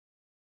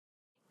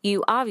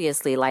You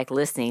obviously like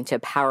listening to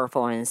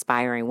powerful and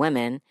inspiring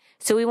women,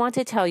 so we want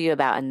to tell you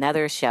about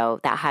another show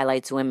that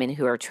highlights women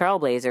who are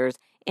trailblazers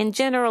and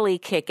generally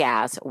kick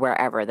ass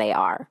wherever they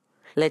are.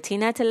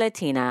 Latina to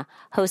Latina,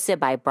 hosted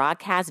by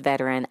broadcast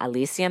veteran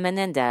Alicia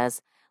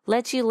Menendez,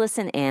 lets you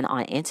listen in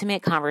on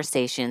intimate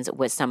conversations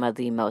with some of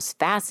the most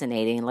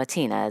fascinating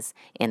Latinas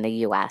in the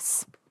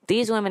U.S.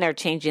 These women are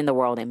changing the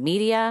world in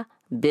media,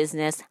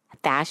 business,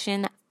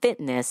 fashion,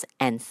 fitness,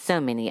 and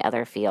so many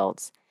other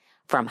fields.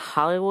 From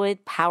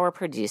Hollywood power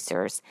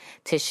producers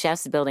to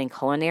chefs building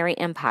culinary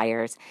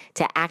empires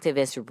to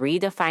activists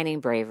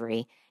redefining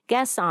bravery,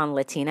 guests on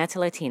Latina to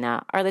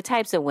Latina are the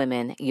types of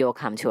women you'll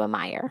come to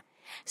admire.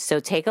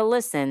 So take a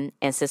listen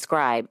and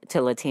subscribe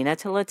to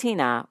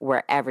Latina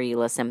wherever you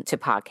listen to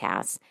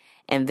podcasts,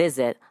 and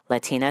visit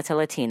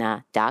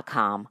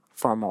latinatolatina.com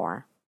for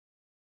more.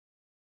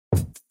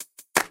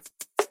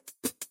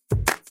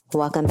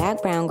 Welcome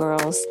back, Brown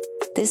Girls.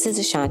 This is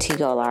Ashanti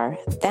Golar,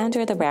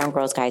 founder of the Brown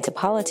Girls Guide to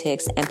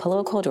Politics and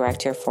political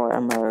director for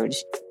Emerge.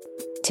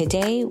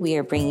 Today, we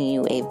are bringing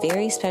you a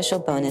very special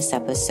bonus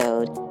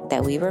episode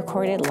that we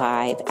recorded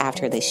live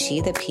after the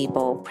She the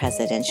People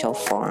Presidential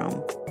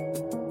Forum.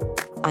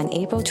 On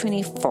April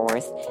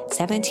 24th,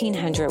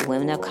 1,700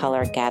 women of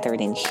color gathered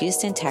in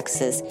Houston,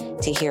 Texas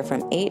to hear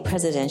from 8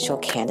 presidential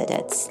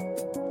candidates.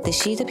 The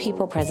She the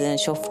People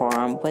Presidential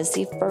Forum was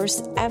the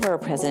first ever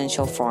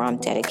presidential forum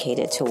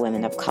dedicated to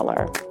women of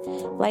color.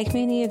 Like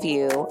many of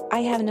you, I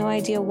have no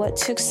idea what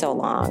took so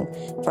long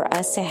for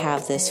us to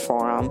have this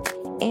forum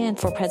and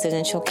for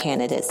presidential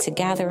candidates to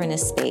gather in a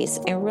space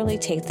and really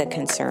take the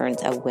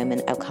concerns of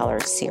women of color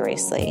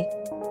seriously.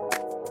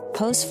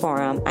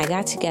 Post-forum, I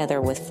got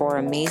together with 4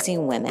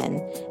 amazing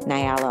women,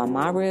 Nayala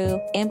Amaru,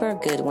 Amber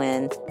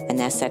Goodwin,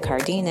 Vanessa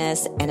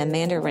Cardenas, and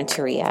Amanda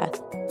Renteria.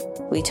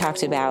 We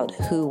talked about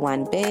who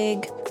won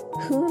big,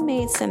 who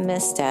made some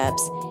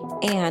missteps,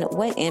 and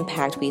what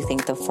impact we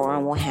think the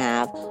forum will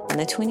have on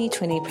the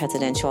 2020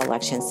 presidential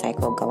election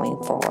cycle going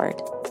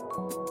forward.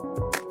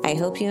 I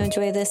hope you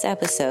enjoy this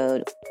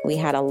episode. We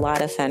had a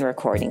lot of fun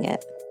recording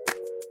it.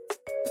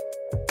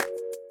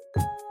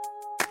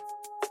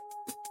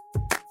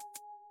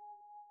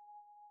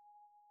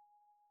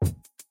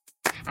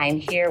 I'm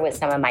here with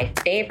some of my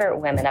favorite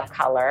women of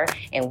color,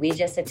 and we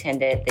just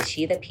attended the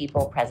She the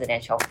People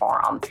Presidential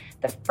Forum,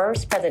 the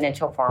first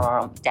presidential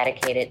forum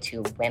dedicated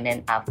to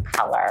women of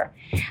color.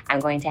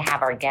 I'm going to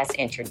have our guests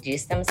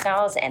introduce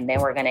themselves, and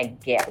then we're going to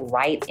get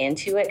right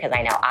into it because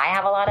I know I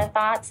have a lot of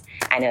thoughts.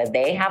 I know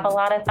they have a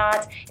lot of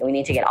thoughts, and we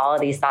need to get all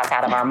of these thoughts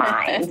out of our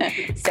mind.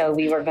 So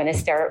we were going to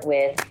start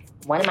with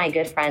one of my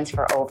good friends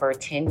for over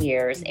 10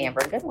 years,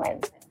 Amber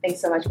Goodwin.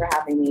 Thanks so much for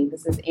having me.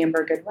 This is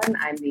Amber Goodwin.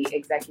 I'm the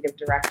Executive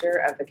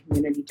Director of the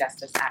Community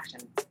Justice Action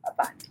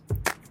Fund.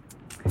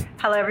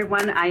 Hello,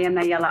 everyone. I am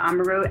Nayala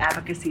Amaru,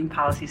 Advocacy and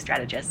Policy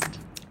Strategist.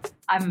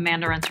 I'm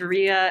Amanda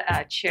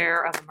Renteria,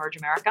 Chair of Emerge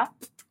America.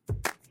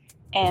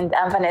 And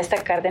I'm Vanessa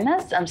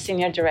Cardenas. I'm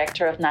Senior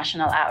Director of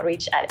National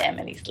Outreach at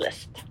Emily's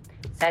List.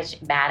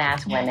 Such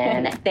badass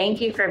women. Thank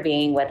you for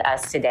being with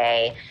us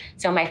today.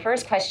 So my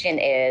first question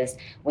is,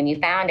 when you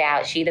found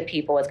out She the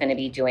People was going to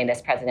be doing this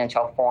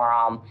presidential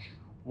forum,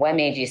 what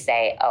made you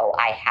say, oh,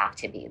 I have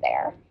to be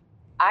there?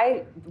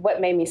 What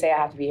made me say I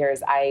have to be here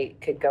is I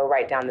could go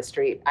right down the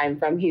street. I'm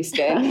from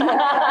Houston. And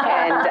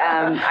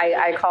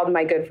I called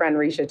my good friend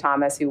Risha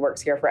Thomas, who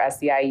works here for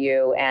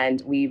SEIU,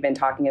 and we've been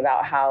talking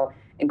about how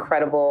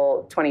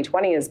incredible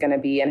 2020 is going to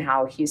be and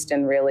how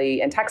Houston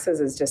really, and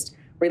Texas is just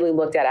really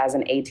looked at as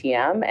an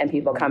ATM, and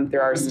people come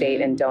through our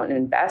state and don't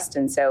invest.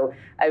 And so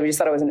I just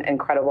thought it was an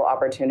incredible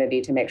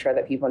opportunity to make sure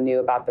that people knew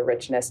about the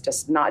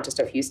richness, not just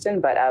of Houston,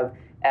 but of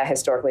a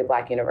historically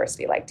Black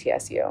university like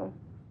TSU.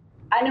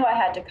 I knew I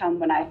had to come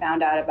when I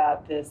found out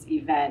about this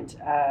event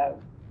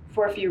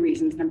for a few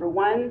reasons. Number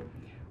one,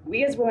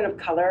 we as women of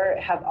color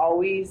have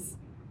always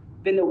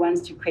been the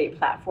ones to create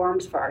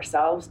platforms for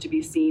ourselves to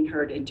be seen,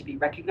 heard, and to be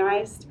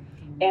recognized.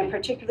 And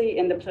particularly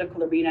in the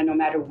political arena, no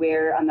matter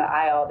where on the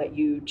aisle that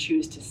you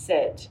choose to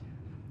sit,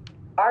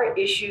 our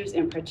issues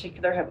in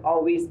particular have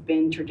always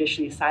been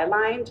traditionally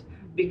sidelined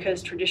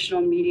because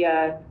traditional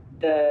media,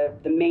 the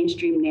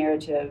mainstream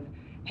narrative,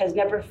 has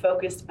never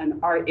focused on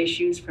our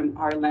issues from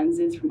our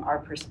lenses, from our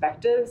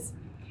perspectives.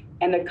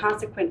 And the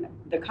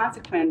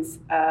consequence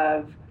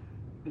of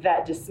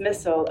that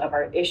dismissal of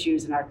our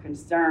issues and our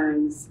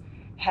concerns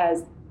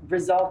has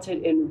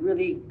resulted in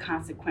really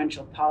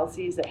consequential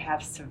policies that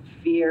have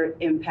severe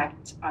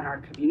impact on our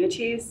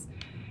communities.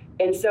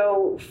 And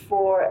so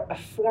for a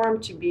forum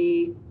to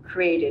be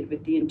created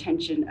with the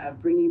intention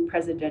of bringing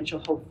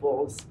presidential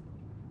hopefuls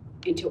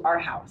into our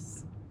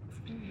house,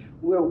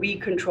 where we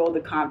control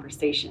the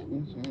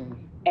conversation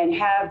and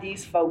have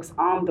these folks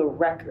on the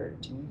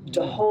record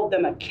to hold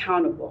them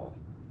accountable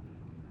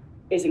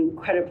is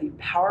incredibly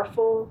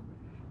powerful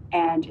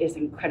and is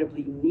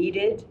incredibly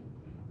needed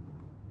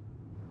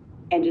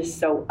and is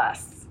so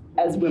us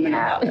as women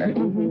of color.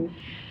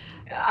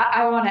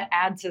 I want to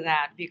add to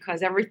that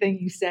because everything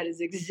you said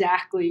is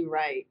exactly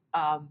right.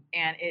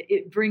 And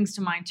it brings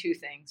to mind 2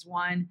 things.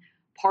 One,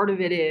 part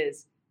of it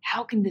is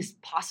how can this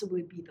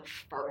possibly be the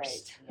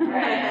first?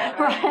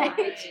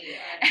 Right.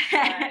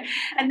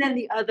 And then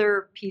the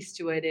other piece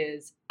to it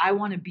is, I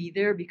want to be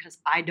there because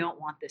I don't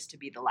want this to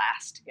be the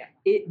last. Yeah.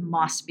 It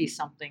must be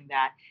something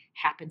that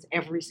happens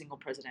every single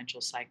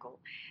presidential cycle.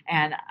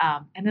 And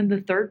then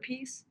the third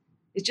piece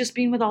is just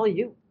being with all of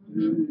you.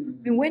 Mm-hmm.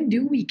 I mean, when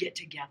do we get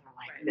together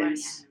like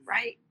this,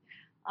 right?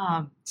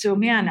 So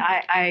man,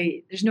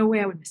 I there's no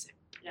way I would miss it.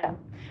 Yeah.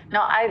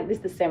 No, it's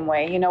the same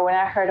way. When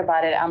I heard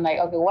about it, I'm like,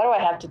 okay, what do I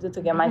have to do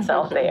to get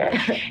myself there?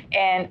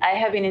 And I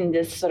have been in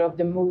this sort of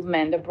the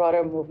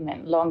broader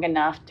movement, long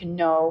enough to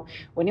know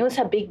when it was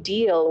a big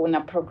deal, when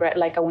a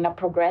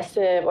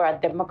progressive or a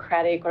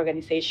democratic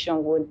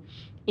organization would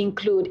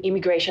include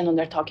immigration on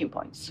their talking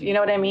points. You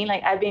know what I mean?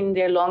 Like, I've been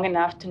there long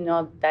enough to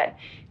know that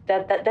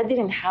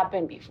didn't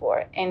happen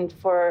before, and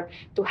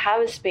to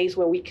have a space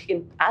where we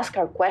can ask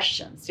our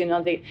questions,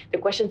 the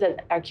questions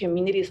that our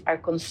communities are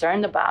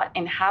concerned about,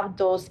 and have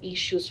those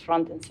issues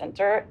front and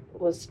center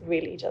was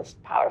really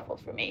just powerful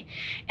for me.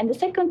 And the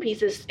second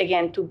piece is,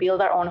 again, to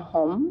build our own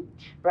home,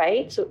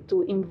 right? So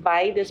to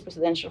invite these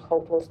presidential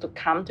hopefuls to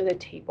come to the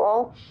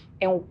table,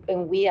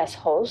 and we as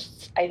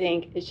hosts, I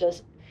think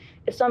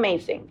it's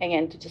amazing,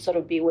 again, to just sort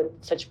of be with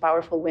such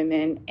powerful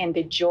women, and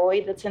the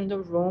joy that's in the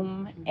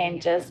room,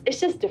 and it's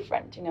just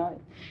different,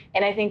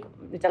 And I think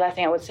the last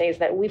thing I would say is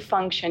that we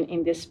function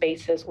in these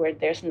spaces where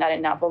there's not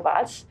enough of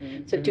us.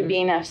 Mm-hmm. So to be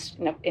in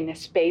a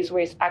space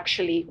where it's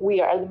actually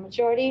we are the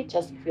majority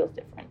just feels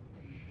different.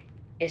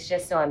 It's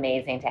just so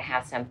amazing to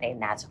have something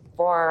that's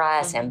for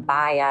us and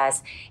by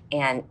us.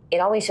 And it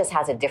always just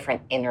has a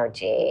different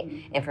energy.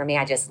 Mm-hmm. And for me,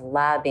 I just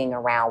love being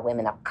around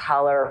women of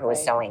color who are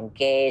so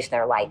engaged.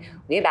 They're like,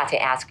 we're about to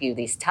ask you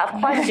these tough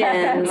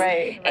questions.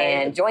 Right.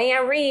 And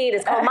Joyanne Reed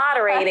is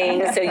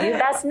co-moderating. So you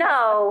best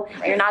know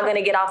you're not going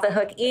to get off the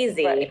hook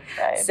easy.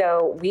 Right.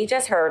 So we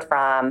just heard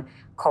from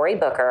Cory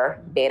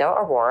Booker,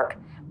 Beto O'Rourke,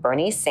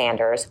 Bernie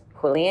Sanders,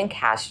 Julian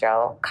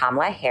Castro,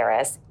 Kamala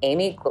Harris,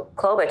 Amy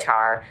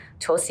Klobuchar,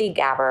 Tulsi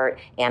Gabbard,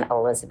 and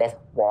Elizabeth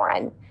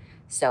Warren.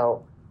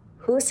 So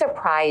who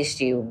surprised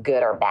you,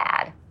 good or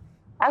bad?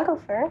 I'll go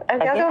first. I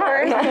don't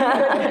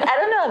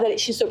know that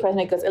she surprised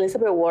me, because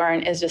Elizabeth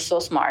Warren is just so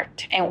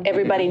smart, and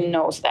everybody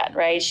knows that,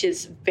 right?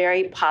 She's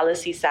very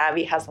policy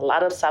savvy, has a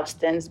lot of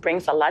substance,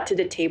 brings a lot to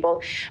the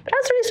table. But I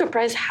was really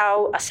surprised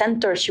how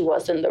centered she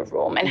was in the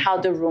room and how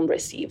the room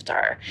received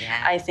her.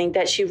 Yeah. I think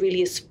that she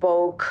really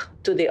spoke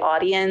to the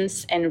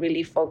audience and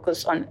really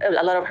focused on,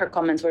 a lot of her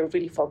comments were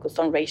really focused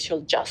on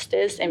racial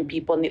justice, and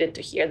people needed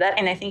to hear that.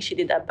 And I think she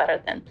did that better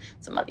than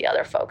some of the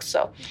other folks.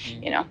 So,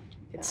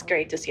 it's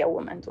great to see a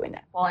woman doing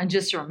that. Well, and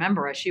just to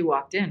remember, as she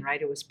walked in, right,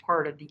 it was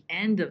part of the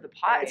end of the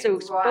pod. So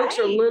folks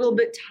are a little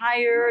bit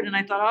tired, and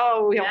I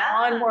thought, we have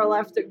one more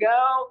left to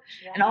go.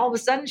 Yeah. And all of a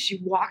sudden, she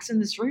walks in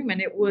this room,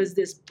 and it was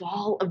this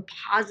ball of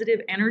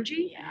positive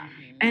energy. Yeah.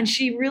 And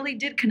she really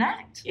did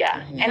connect.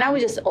 Yeah. And I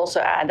would just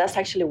also add, that's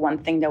actually one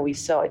thing that we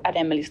saw at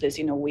Emily's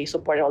List. We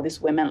supported all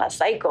these women last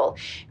cycle.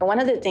 And one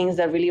of the things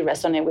that really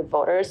resonate with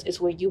voters is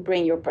where you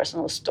bring your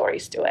personal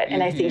stories to it.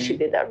 And I think she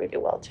did that really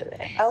well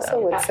today. I also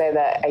would say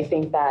that I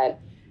think that,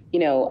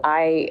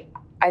 I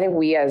think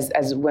we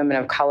as women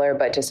of color,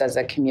 but just as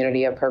a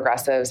community of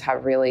progressives,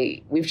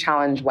 we've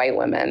challenged white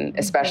women,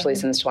 especially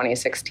since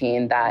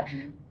 2016, that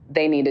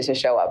they needed to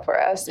show up for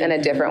us in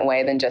a different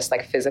way than just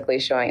like physically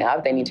showing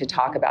up. They need to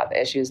talk about the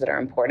issues that are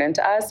important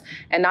to us,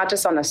 and not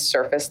just on a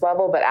surface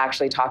level, but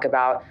actually talk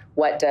about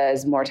what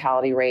does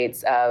mortality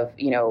rates of,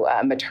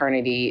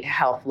 maternity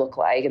health look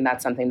like. And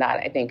that's something that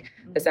I think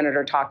the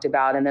senator talked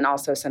about. And then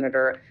also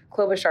Senator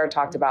Klobuchar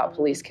talked about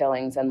police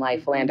killings and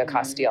like Philando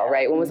Castile,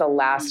 right? When was the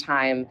last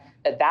time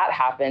that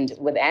happened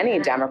with any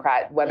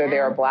Democrat, whether they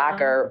were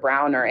black or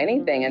brown or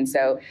anything? And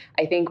so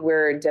I think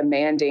we're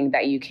demanding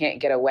that you can't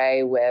get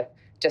away with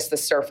just the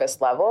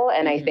surface level.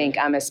 And I think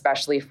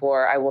especially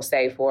for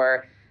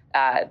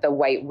the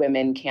white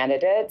women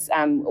candidates,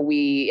 and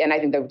I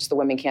think just the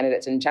women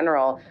candidates in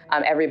general,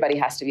 everybody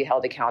has to be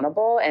held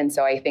accountable. And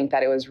so I think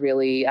that it was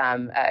really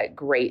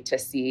great to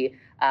see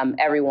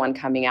everyone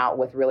coming out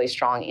with really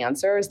strong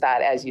answers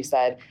that, as you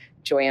said,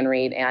 Joyanne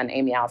Reed and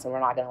Amy Allison,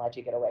 we're not going to let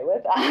you get away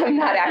with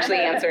not actually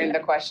answering the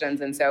questions.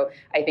 And so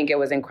I think it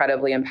was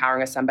incredibly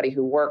empowering as somebody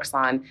who works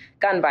on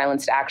gun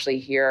violence to actually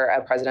hear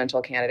a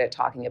presidential candidate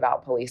talking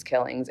about police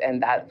killings,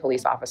 and that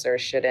police officers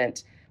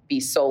shouldn't be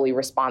solely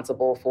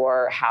responsible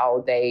for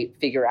how they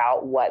figure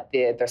out what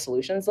their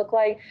solutions look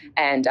like.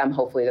 And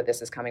hopefully that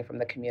this is coming from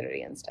the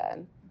community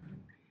instead.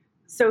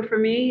 So for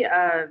me,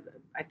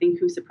 I think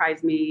who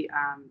surprised me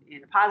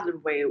in a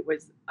positive way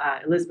was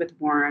Elizabeth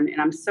Warren.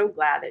 And I'm so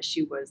glad that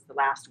she was the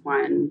last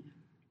one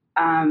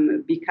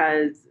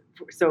because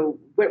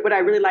what I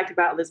really liked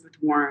about Elizabeth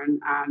Warren,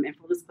 and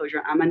full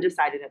disclosure, I'm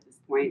undecided at this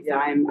point. So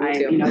I'm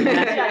earn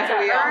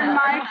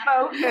my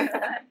vote.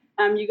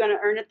 You're going to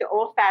earn it the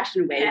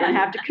old-fashioned way. You're going to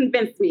have to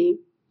convince me.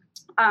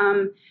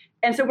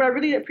 And so what I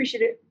really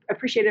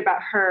appreciated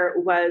about her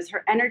was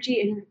her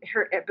energy and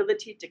her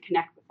ability to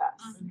connect with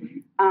us,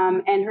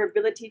 and her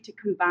ability to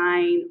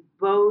combine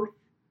both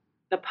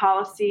the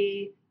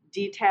policy,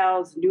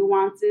 details,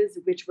 nuances,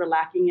 which were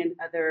lacking in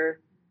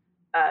other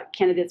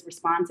candidates'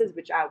 responses,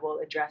 which I will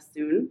address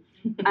soon.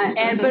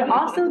 But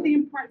also the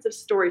importance of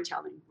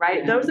storytelling, right?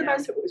 Yeah, Those of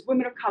us as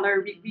women of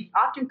color, we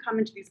often come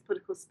into these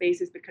political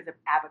spaces because of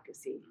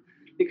advocacy,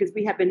 because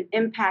we have been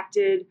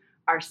impacted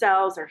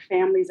ourselves, our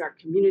families, our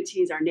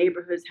communities, our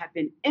neighborhoods have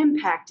been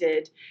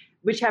impacted,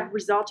 which have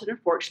resulted,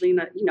 unfortunately, in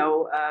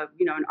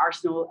an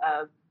arsenal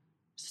of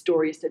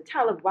stories to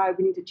tell of why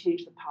we need to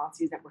change the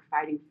policies that we're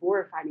fighting for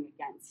or fighting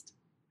against.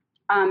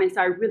 And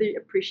so I really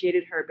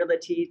appreciated her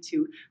ability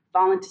to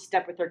fall into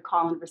step with her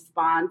call and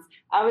response.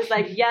 I was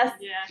like, yes,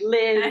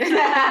 Liz,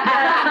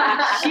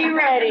 she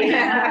ready.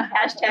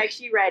 Hashtag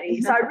she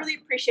ready. So I really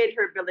appreciated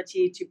her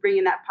ability to bring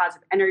in that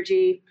positive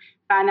energy,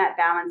 find that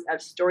balance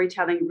of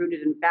storytelling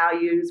rooted in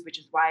values, which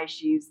is why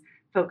she's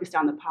focused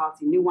on the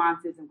policy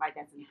nuances and why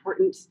that's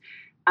important.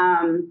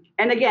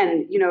 And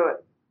again,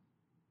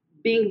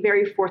 being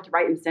very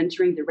forthright in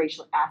centering the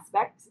racial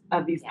aspects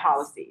of these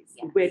policies,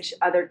 which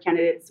other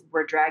candidates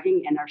were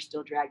dragging and are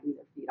still dragging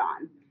their feet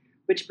on.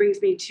 Which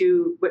brings me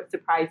to what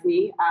surprised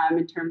me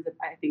in terms of,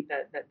 I think,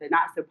 the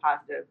not so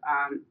positive,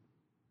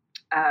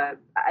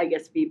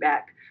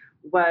 feedback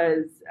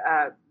was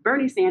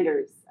Bernie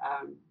Sanders'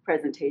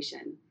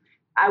 presentation.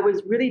 I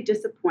was really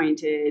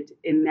disappointed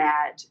in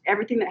that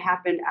everything that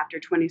happened after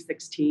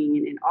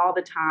 2016 and all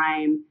the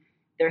time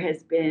there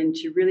has been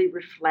to really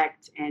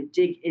reflect and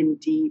dig in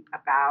deep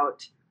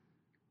about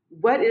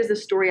what is the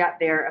story out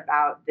there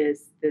about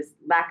this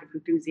lack of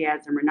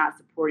enthusiasm or not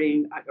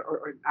supporting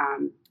or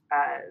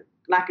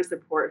lack of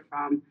support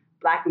from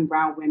Black and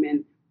brown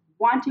women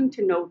wanting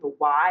to know the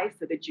why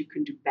so that you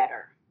can do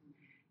better.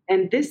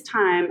 And this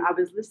time I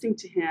was listening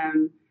to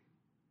him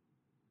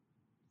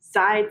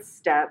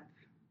sidestep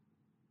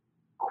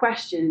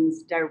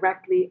questions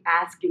directly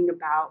asking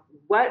about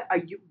what are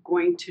you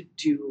going to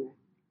do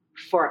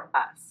for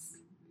us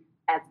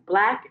as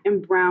Black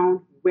and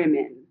brown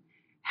women?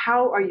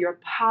 How are your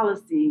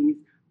policies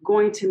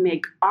going to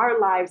make our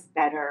lives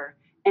better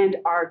and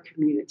our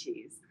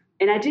communities?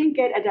 And I didn't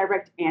get a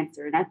direct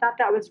answer. And I thought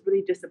that was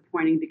really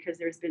disappointing because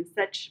there's been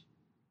such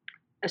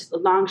a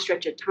long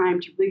stretch of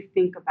time to really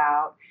think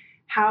about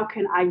how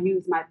can I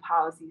use my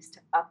policies to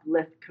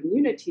uplift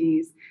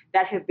communities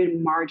that have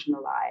been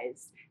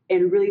marginalized,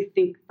 and really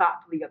think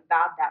thoughtfully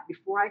about that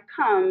before I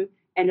come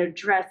and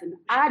address an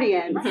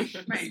audience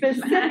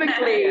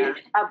specifically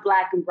of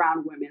Black and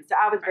brown women. So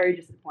I was very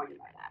disappointed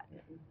by that.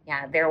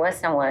 Yeah, there was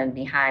someone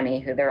behind me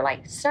who they're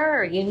like,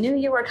 sir, you knew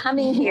you were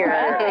coming here.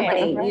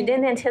 Right. You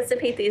didn't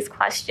anticipate these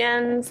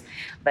questions.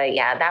 But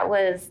yeah, that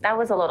was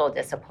a little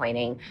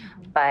disappointing.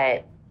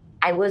 But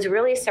I was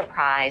really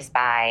surprised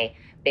by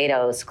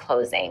Beto's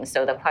closing.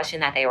 So the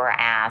question that they were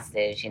asked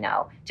is,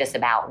 just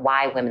about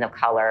why women of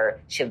color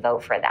should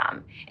vote for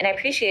them. And I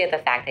appreciated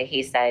the fact that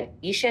he said,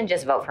 you shouldn't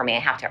just vote for me, I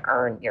have to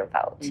earn your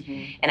vote.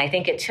 Mm-hmm. And I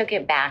think it took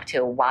it back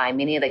to why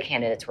many of the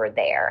candidates were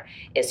there,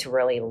 is to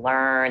really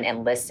learn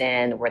and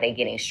listen. Were they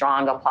getting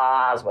strong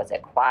applause? Was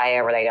it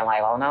quiet? Were they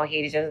like, oh no,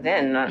 he just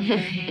didn't.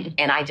 Mm-hmm.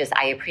 And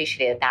I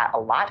appreciated that a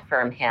lot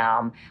from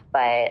him.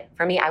 But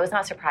for me, I was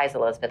not surprised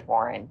Elizabeth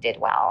Warren did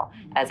well.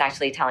 I was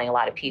actually telling a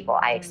lot of people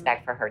I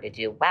expect for her to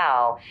do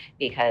well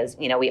because,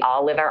 we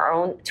all live our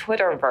own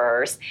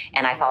Twitterverse,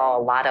 and I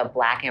follow a lot of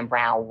Black and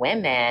brown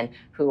women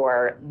who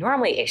are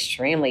normally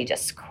extremely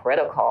just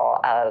critical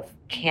of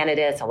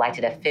candidates,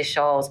 elected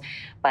officials.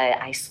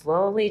 But I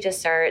slowly just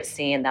started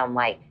seeing them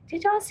like,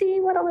 did y'all see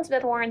what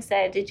Elizabeth Warren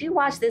said? Did you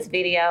watch this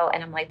video?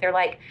 And they're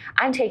like,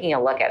 I'm taking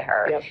a look at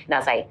her. Yep. And I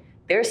was like,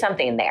 there's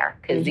something there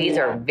because these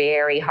are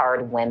very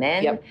hard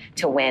women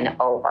to win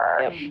over.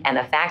 Yep. And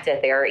the fact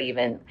that they're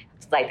even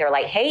like, they're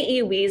like, hey,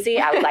 E-Weezy.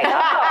 I was like,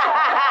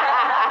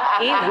 oh,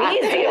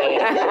 E-Weezy.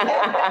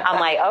 I'm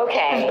like,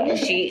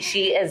 okay,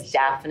 she is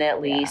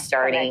definitely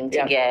starting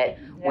to get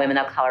women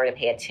of color to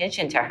pay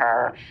attention to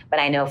her. But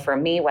I know for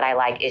me, what I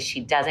like is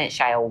she doesn't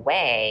shy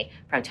away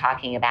from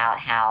talking about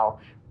how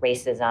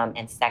racism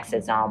and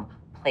sexism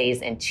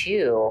plays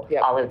into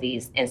all of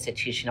these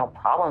institutional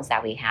problems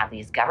that we have,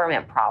 these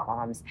government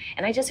problems.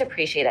 And I just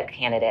appreciate a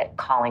candidate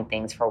calling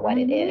things for what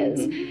it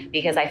is,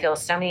 because I feel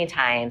so many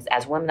times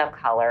as women of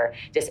color,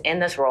 just in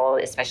this role,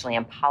 especially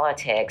in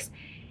politics,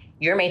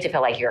 you're made to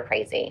feel like you're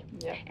crazy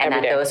and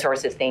that those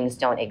sorts of things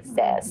don't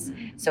exist.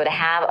 So to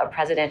have a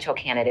presidential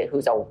candidate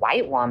who's a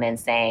white woman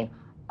saying,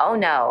 oh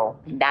no,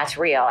 that's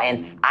real,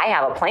 and I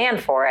have a plan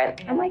for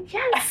it, I'm like,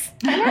 yes,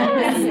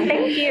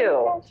 thank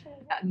you.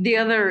 The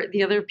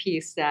other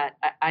piece that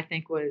I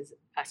think was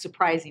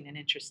surprising and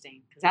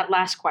interesting, because that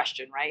last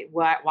question, right?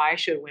 Why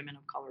should women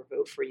of color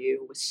vote for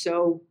you was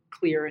so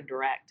clear and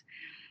direct.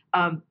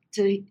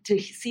 To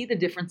see the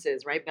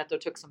differences, right? Beto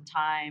took some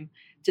time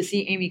to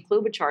see Amy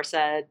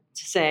Klobuchar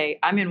say,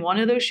 I'm in one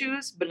of those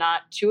shoes, but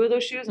not two of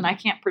those shoes, and I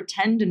can't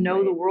pretend to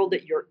know the world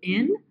that you're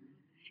in.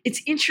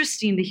 It's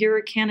interesting to hear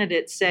a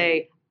candidate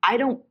say, I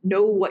don't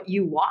know what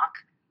you walk,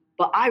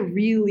 but I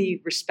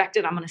really respect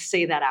it. I'm going to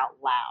say that out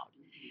loud.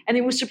 And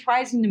it was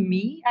surprising to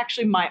me,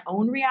 actually, my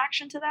own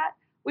reaction to that,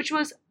 which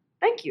was,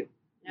 thank you.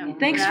 Yeah.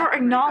 Thanks for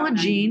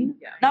acknowledging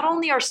not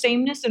only our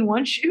sameness in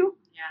one shoe,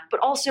 but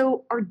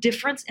also our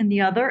difference in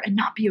the other, and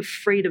not be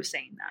afraid of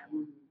saying that.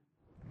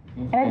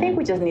 And I think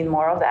we just need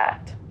more of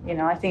that.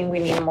 I think we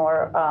need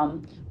more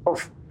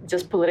of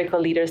just political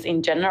leaders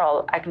in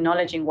general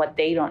acknowledging what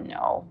they don't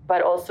know,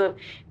 but also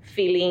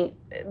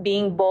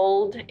being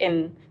bold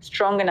and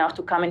strong enough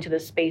to come into the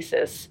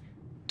spaces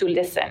to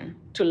listen,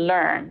 to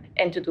learn,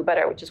 and to do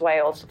better, which is why I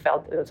also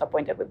felt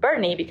disappointed with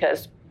Bernie,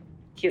 because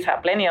he's had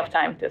plenty of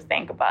time to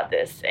think about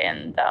this,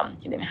 and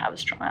he didn't have a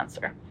strong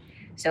answer.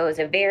 So it was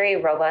a very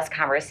robust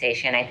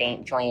conversation. I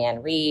think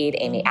Joyanne Reed,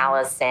 Amy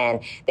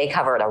Allison, they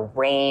covered a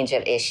range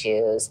of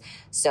issues.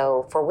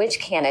 So for which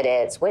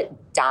candidates,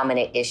 what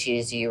dominant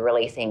issues do you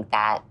really think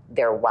that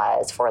there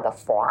was for the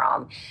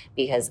forum?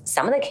 Because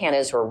some of the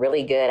candidates were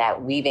really good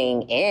at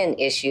weaving in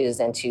issues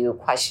into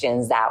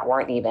questions that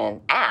weren't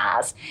even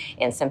asked.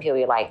 And some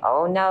people are like,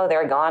 oh no,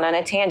 they're going on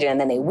a tangent.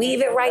 And then they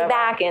weave it right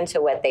back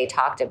into what they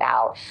talked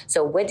about.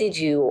 So what did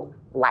you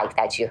like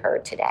that you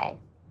heard today?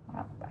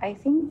 I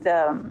think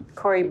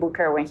Cory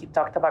Booker, when he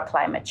talked about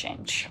climate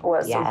change,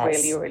 was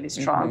really, really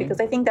strong,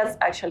 because I think that's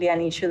actually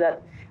an issue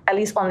that, at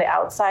least on the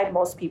outside,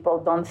 most people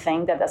don't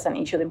think that that's an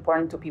issue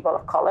important to people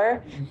of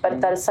color, but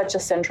that is such a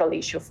central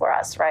issue for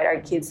us, right? Our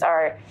kids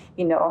are,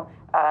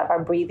 are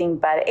breathing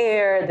bad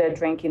air, they're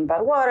drinking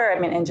bad water,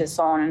 and just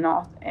so on and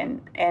on.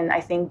 And I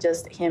think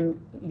just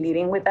him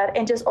leading with that,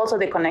 and just also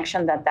the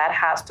connection that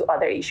has to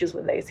other issues,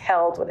 whether it's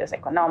health, whether it's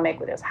economic,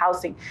 whether it's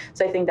housing.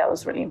 So I think that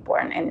was really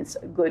important, and it's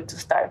good to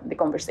start the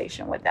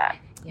conversation with that.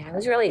 Yeah, I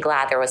was really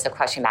glad there was a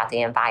question about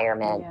the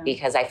environment,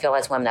 because I feel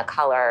as women of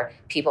color,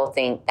 people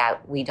think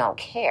that we don't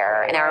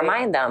care. And I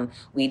remind them,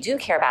 we do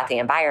care about the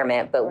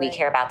environment, but we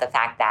care about the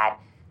fact that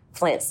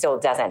Flint still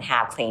doesn't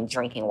have clean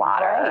drinking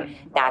water,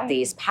 that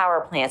these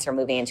power plants are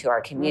moving into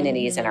our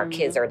communities and our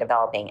kids are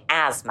developing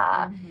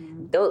asthma.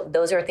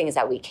 Those are things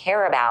that we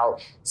care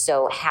about.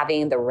 So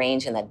having the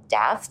range and the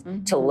depth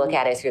to look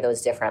at it through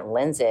those different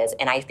lenses.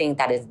 And I think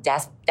that is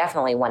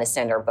definitely one of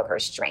Senator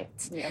Booker's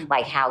strengths,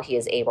 like how he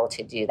is able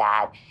to do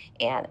that.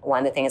 And one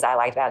of the things I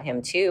liked about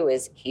him too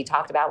is he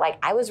talked about,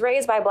 I was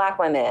raised by Black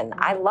women.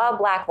 I love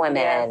Black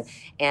women.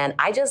 And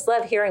I just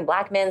love hearing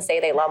Black men say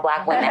they love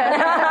Black women.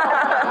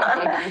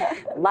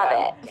 Love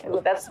it.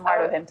 Well, that's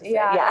smart of him to say.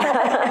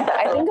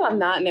 I think on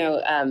that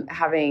note,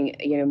 having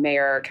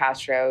Mayor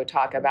Castro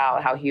talk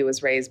about how he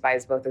was raised by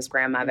both his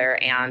grandmother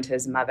and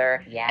his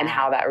mother, and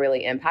how that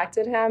really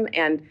impacted him.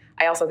 And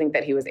I also think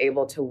that he was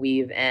able to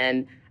weave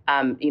in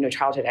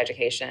childhood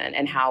education,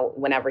 and how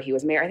whenever he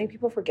was mayor, I think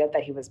people forget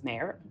that he was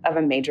mayor of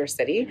a major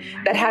city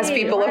that has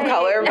people of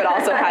color, but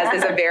also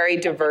is a very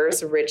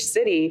diverse, rich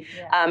city.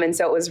 And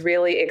so it was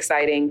really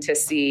exciting to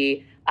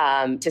see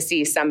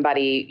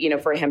somebody,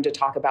 for him to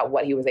talk about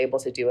what he was able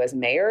to do as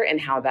mayor,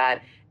 and how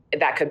that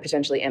could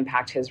potentially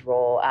impact his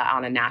role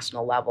on a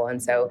national level.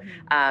 And so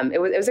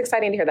it was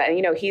exciting to hear that.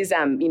 And, he's,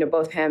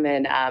 both him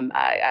and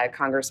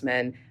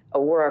Congressman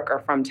O'Rourke are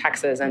from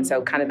Texas, and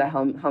so kind of the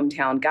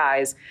hometown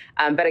guys.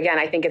 But again,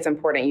 I think it's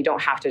important. You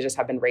don't have to just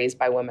have been raised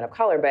by women of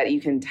color, but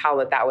you can tell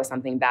that was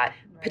something that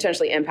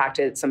potentially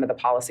impacted some of the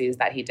policies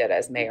that he did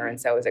as mayor.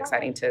 And so it was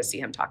exciting to see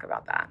him talk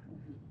about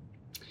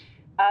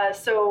that.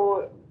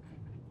 So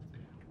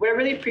what I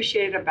really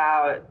appreciated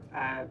about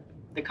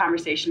the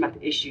conversation about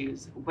the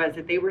issues was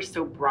that they were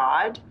so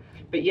broad,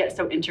 but yet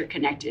so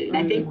interconnected. And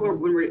I think when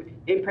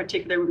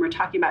we're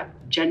talking about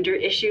gender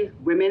issues,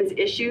 women's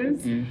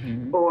issues,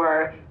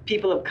 or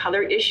people of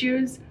color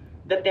issues,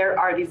 that there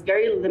are these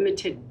very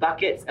limited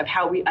buckets of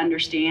how we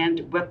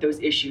understand what those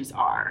issues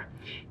are.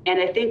 And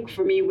I think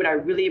for me, what I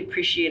really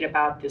appreciate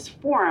about this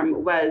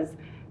forum was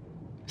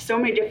so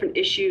many different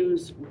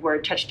issues were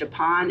touched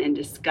upon and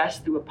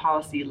discussed through a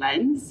policy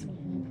lens,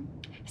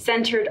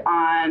 centered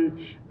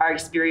on our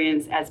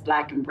experience as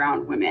Black and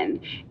brown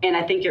women. And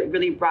I think it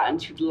really brought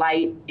into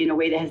light, in a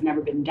way that has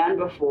never been done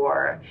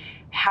before,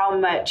 how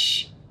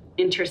much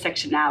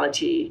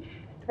intersectionality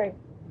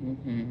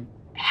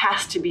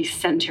has to be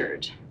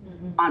centered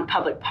on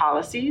public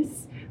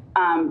policies,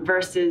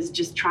 versus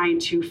just trying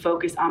to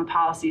focus on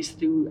policies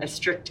through a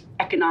strict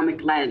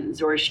economic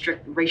lens, or a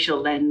strict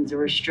racial lens,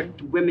 or a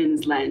strict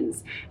women's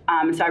lens.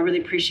 So I really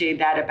appreciate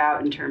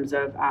that in terms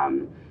of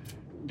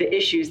the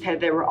issues that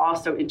they were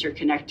also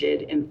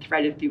interconnected and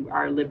threaded through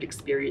our lived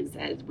experience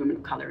as women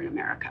of color in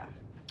America.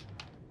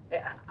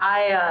 Yeah,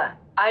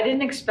 I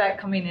didn't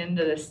expect coming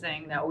into this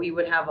thing that we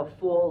would have a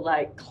full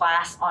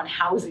class on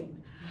housing.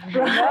 And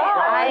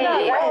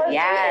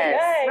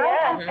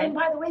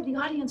by the way, the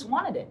audience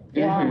wanted it.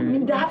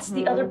 That's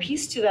the other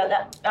piece to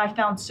that I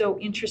found so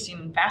interesting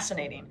and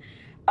fascinating.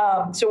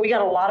 So we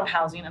got a lot of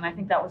housing, and I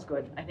think that was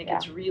good. I think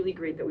it's really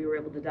great that we were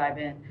able to dive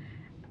in.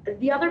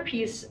 The other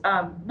piece,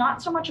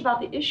 not so much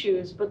about the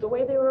issues, but the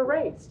way they were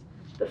raised.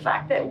 The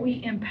fact that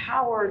we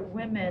empowered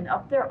women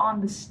up there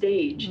on the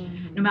stage,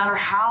 no matter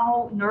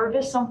how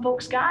nervous some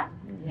folks got,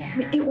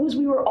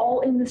 we were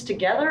all in this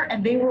together,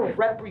 and they were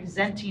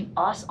representing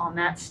us on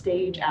that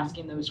stage,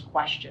 asking those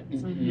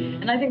questions.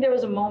 And I think there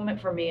was a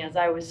moment for me as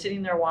I was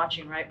sitting there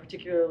watching,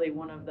 particularly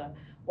one of the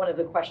one of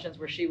the questions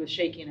where she was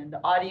shaking and the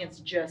audience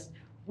just,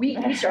 we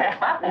started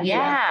clapping.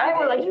 Yeah. Right?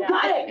 We're like, you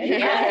got it.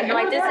 Yeah. You're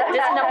like, this is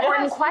an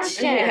important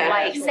question. Yeah.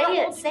 Like,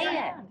 say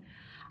it.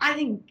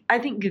 I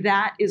think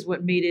that is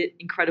what made it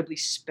incredibly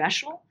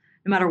special.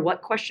 No matter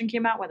what question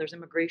came out, whether it's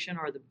immigration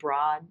or the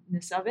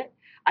broadness of it,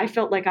 I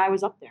felt like I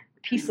was up there.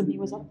 A piece of me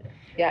was up there.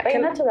 Yeah.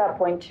 But to that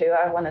point too,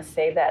 I want to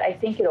say that I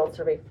think it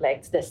also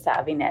reflects the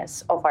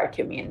savviness of our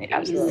communities.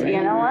 Absolutely.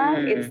 You know what?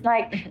 It's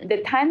like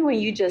the time when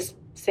you just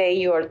say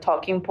your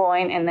talking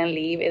point and then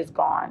leave is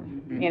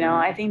gone. You know,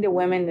 I think the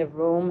women in the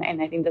room,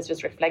 and I think that's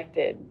just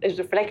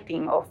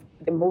reflecting of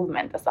the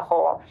movement as a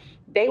whole.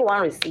 They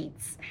want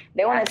receipts.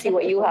 They want to see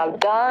what you have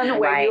done,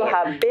 where you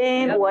have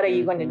been, what are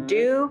you going to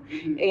do,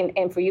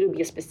 and for you to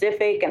be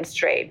specific and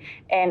straight.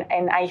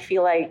 And I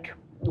feel like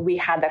we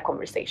had that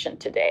conversation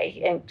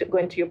today. And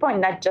going to your point,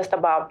 not just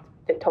about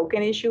the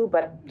token issue,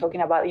 but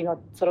talking about,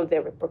 sort of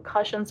the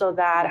repercussions of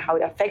that, how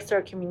it affects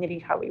our community,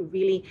 how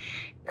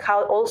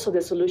also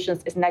the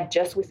solutions is not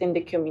just within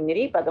the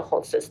community, but the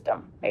whole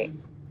system, right?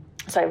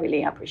 So I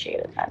really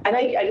appreciated that. And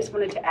I just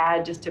wanted to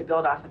add, just to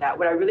build off of that,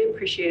 what I really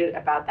appreciated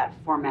about that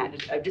format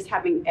of just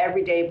having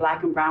everyday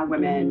Black and brown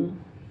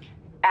women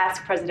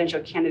ask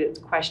presidential candidates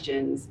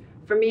questions,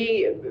 for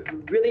me,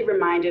 really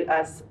reminded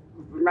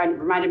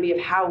me of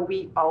how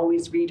we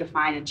always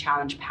redefine and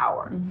challenge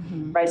power,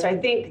 right? So I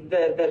think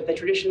the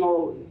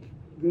traditional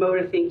mode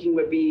of thinking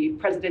would be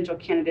presidential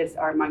candidates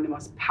are among the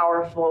most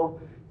powerful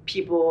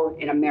people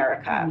in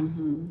America,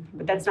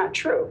 but that's not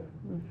true.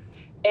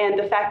 And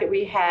the fact that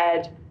we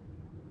had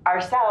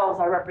ourselves,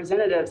 our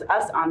representatives,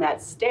 us on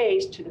that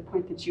stage, to the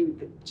point that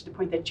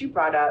you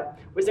brought up,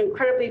 was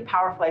incredibly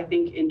powerful, I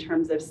think, in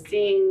terms of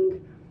seeing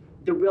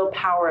the real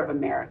power of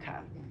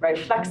America, right?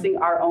 Flexing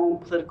our own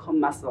political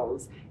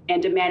muscles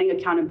and demanding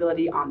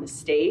accountability on the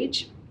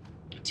stage.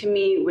 To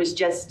me, was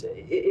just,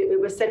 it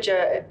was such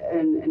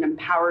an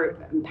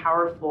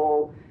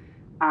powerful,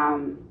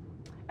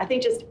 I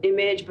think, just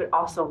image, but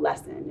also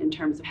lesson in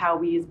terms of how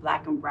we as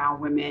Black and brown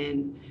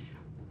women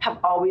have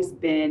always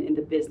been in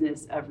the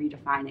business of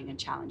redefining and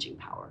challenging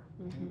power.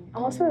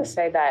 I'll also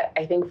say that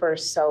I think for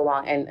so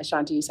long, and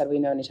Ashanti, you said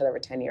we've known each other for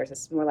 10 years.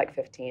 It's more like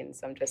 15,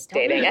 so I'm just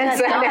dating.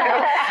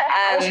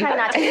 I was trying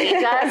not to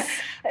age us.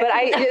 But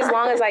as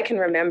long as I can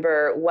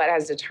remember, what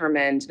has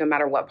determined, no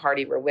matter what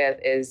party we're with,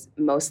 is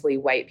mostly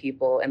white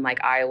people in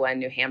like Iowa and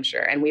New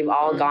Hampshire. And we've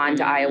all gone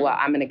to Iowa.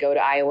 I'm going to go to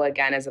Iowa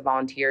again as a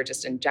volunteer,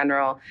 just in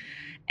general.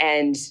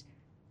 And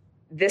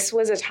this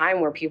was a time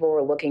where people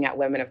were looking at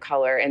women of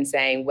color and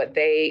saying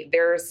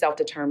they're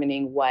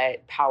self-determining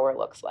what power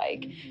looks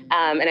like.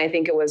 And I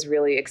think it was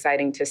really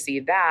exciting to see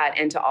that,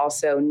 and to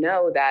also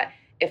know that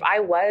if I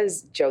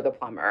was Joe the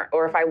plumber,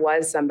 or if I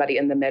was somebody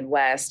in the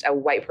Midwest, a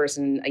white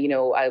person,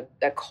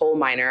 a coal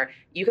miner,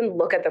 you can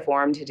look at the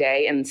forum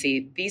today and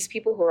see these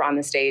people who are on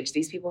the stage,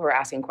 these people who are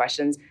asking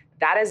questions,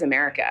 that is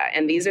America.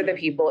 And these are the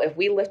people, if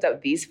we lift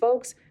up these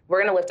folks, we're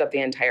going to lift up the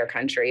entire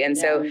country. And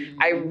so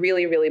I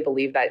really, really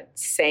believe that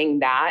saying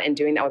that and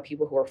doing that with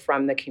people who are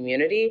from the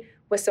community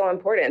was so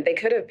important. They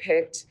could have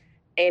picked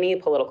any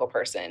political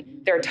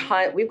person.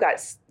 We've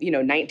got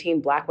 19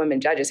 Black women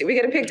judges. We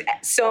could have picked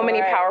so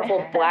many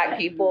powerful Black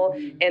people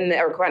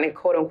or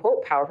quote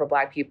unquote powerful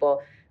Black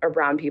people or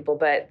brown people,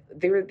 but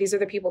these are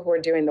the people who are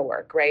doing the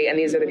work, right? And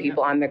these are the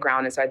people on the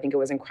ground. And so I think it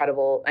was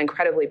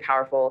incredibly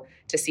powerful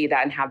to see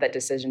that and have that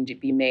decision to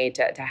be made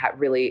to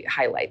really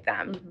highlight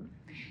them.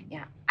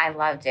 Yeah, I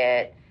loved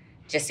it.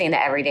 Just seeing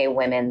the everyday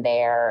women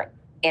there,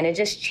 and it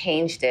just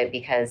changed it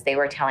because they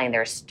were telling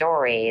their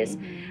stories.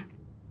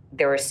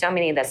 There were so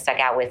many that stuck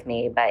out with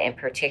me, but in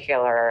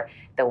particular,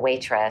 the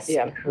waitress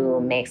who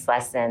makes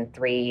less than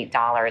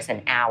 $3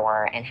 an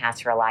hour and has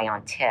to rely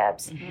on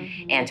tips,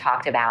 and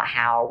talked about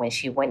how when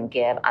she wouldn't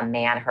give a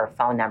man her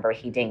phone number,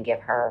 he didn't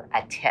give her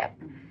a tip.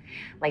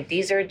 Like,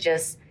 these are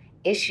just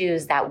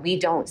issues that we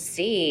don't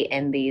see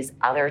in these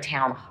other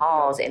town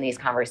halls, in these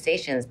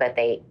conversations, but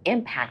they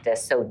impact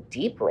us so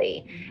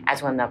deeply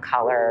as women of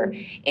color.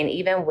 And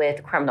even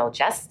with criminal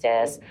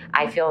justice,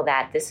 I feel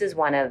that this is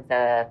one of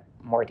the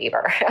more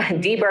deeper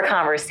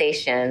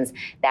conversations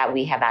that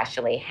we have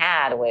actually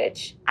had,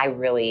 which I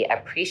really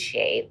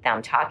appreciate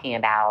them talking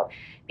about,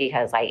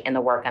 because like in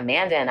the work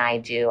Amanda and I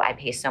do, I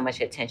pay so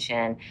much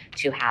attention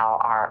to how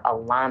our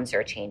alums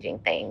are changing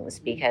things,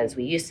 because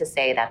we used to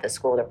say that the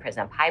school to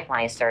prison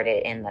pipeline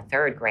started in the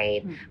 3rd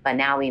grade, but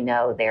now we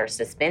know they're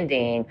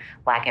suspending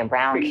Black and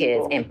brown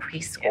kids in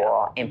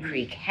preschool, in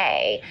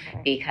pre-K,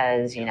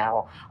 because,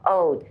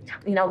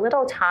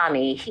 little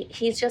Tommy,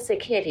 he's just a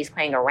kid, he's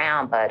playing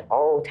around, but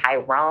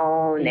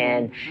Tyrone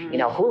and,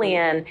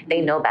 Julian,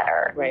 they know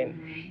better. Right.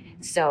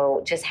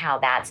 So just how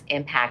that's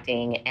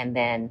impacting, and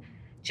then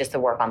just the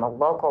work on the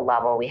local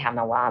level. We have an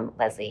alum,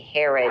 Leslie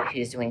Herod,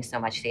 who's doing so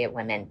much to get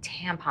women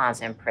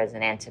tampons in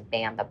prison and to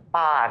ban the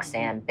box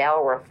and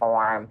bail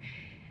reform.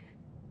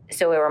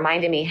 So it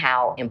reminded me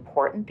how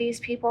important these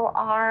people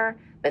are,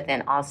 but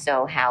then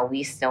also how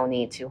we still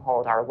need to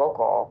hold our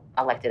local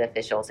elected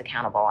officials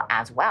accountable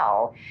as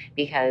well,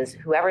 because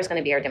whoever's going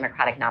to be our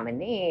Democratic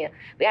nominee,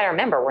 we got to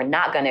remember we're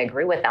not going to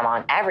agree with them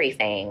on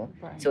everything.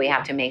 Right. So we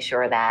have to make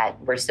sure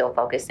that we're still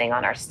focusing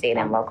on our state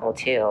and local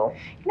too.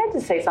 Can I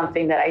just say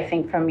something that I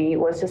think for me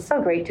was just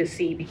so great to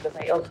see, because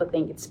I also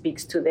think it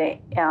speaks to the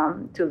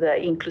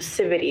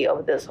inclusivity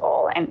of this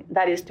all, and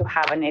that is to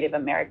have a Native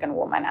American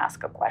woman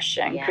ask a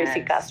question. Yes.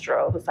 Chrissy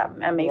Castro, who's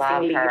an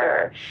amazing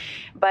leader.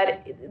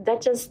 But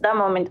that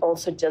moment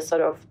also just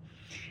sort of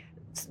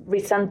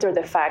recenter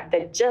the fact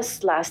that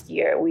just last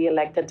year we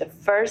elected the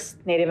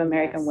first Native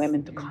American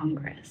women to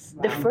Congress.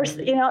 Wow. The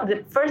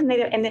first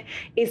Native, and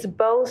it's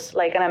both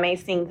like an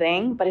amazing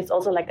thing, but it's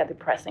also like a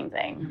depressing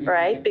thing,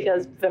 right?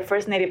 Because the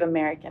first Native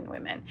American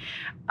women.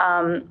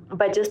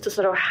 But just to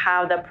sort of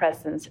have that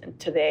presence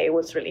today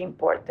was really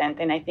important.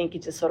 And I think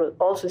it just sort of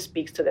also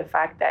speaks to the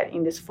fact that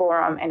in this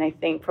forum, and I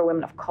think for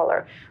women of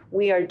color,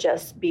 we are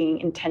just being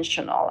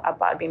intentional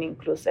about being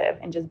inclusive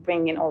and just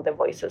bringing all the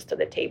voices to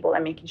the table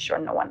and making sure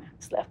no one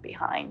is left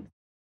behind.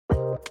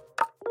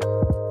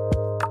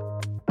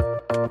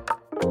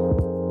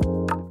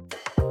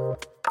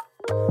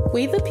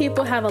 We the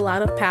people have a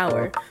lot of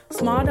power.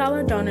 Small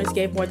dollar donors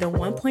gave more than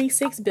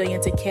 $1.6 billion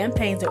to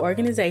campaigns and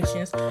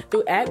organizations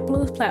through Act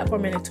Blue's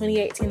platform in the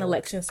 2018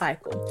 election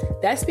cycle.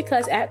 That's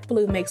because Act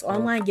Blue makes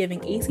online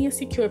giving easy and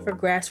secure for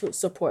grassroots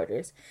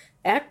supporters.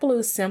 Act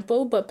Blue's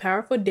simple but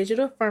powerful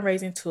digital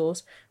fundraising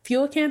tools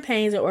fuel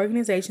campaigns and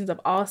organizations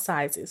of all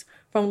sizes,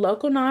 from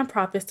local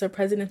nonprofits to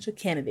presidential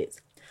candidates.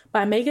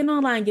 By making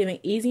online giving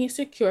easy and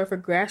secure for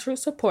grassroots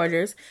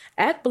supporters,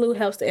 Act Blue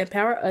helps to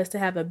empower us to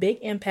have a big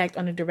impact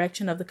on the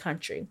direction of the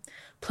country.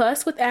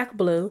 Plus, with Act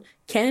Blue,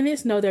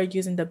 candidates know they're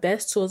using the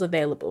best tools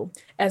available.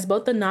 As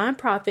both a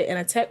nonprofit and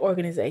a tech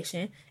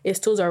organization, its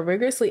tools are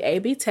rigorously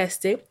A/B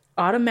tested,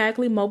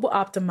 automatically mobile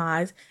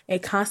optimized,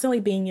 and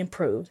constantly being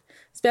improved.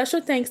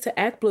 Special thanks to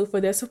Act Blue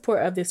for their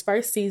support of this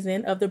first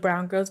season of the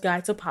Brown Girls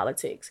Guide to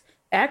Politics.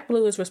 Act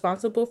Blue is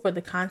responsible for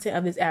the content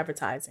of this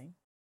advertising.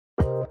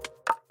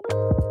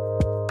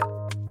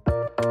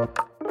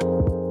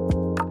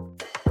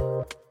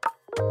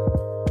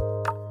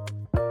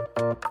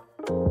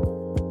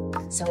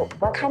 So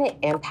what kind of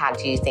impact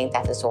do you think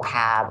that this will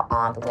have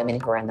on the women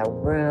who are in the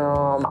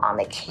room, on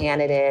the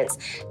candidates,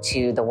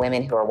 to the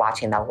women who are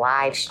watching the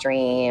live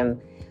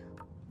stream?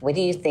 What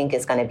do you think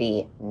is going to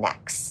be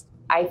next?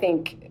 I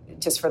think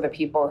just for the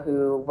people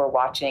who were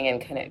watching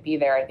and couldn't be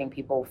there, I think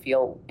people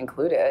feel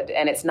included.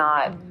 And it's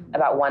not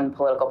about one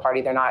political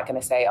party. They're not going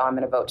to say, oh, I'm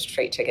going to vote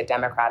straight ticket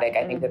Democratic.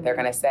 I think that they're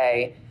going to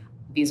say,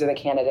 these are the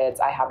candidates.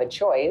 I have a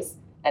choice.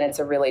 And it's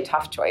a really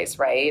tough choice,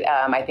 right?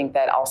 I think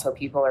that also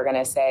people are going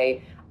to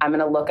say, I'm going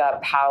to look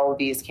up how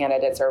these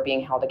candidates are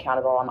being held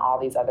accountable on all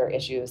these other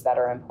issues that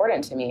are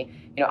important to me.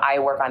 You know, I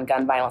work on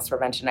gun violence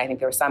prevention. I think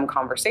there was some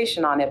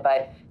conversation on it,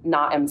 but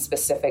not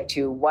specific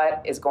to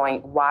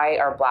why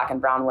are Black and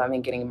brown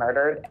women getting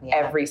murdered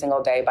every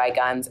single day by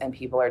guns, and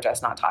people are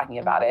just not talking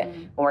about it.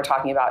 When we're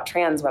talking about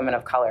trans women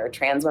of color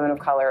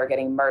are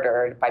getting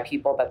murdered by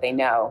people that they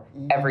know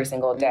every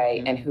single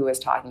day, and who is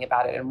talking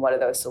about it, and what do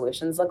those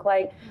solutions look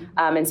like?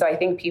 And so I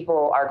think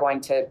people are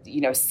going to,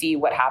 see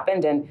what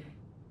happened, and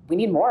we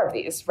need more of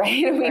these,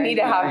 right? We need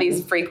to have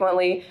these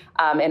frequently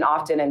and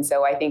often. And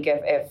so I think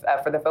if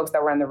for the folks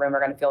that were in the room are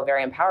going to feel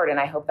very empowered, and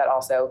I hope that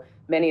also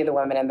many of the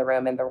women in the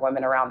room and the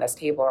women around this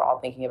table are all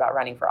thinking about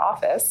running for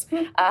office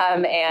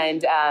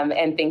and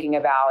thinking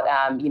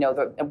about,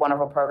 the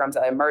wonderful programs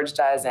that Emerge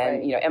does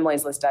and,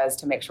 Emily's List does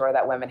to make sure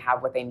that women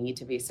have what they need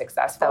to be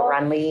successful. Vote,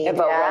 Run, Lead.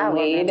 Run,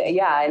 Lead.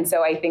 Yeah. And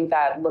so I think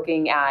that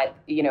looking at,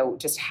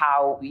 just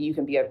how you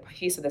can be a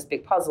piece of this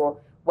big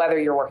puzzle, whether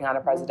you're working on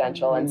a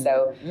presidential. And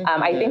so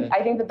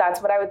I think that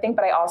that's what I would think.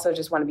 But I also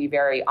just want to be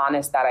very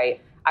honest that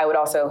I would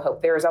also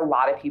hope there's a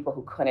lot of people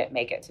who couldn't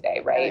make it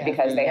today, right?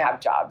 Because they have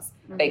jobs.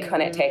 They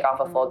couldn't take off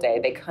a full day.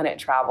 They couldn't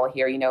travel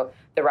here.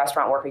 The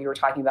restaurant worker you were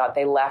talking about,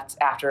 they left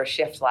after a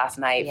shift last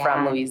night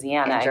from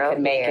Louisiana and could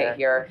make it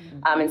here.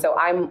 And so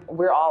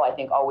we're all, I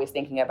think, always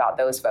thinking about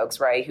those folks,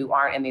 right, who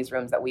aren't in these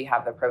rooms that we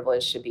have the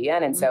privilege to be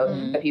in. And so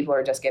the people who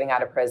are just getting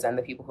out of prison,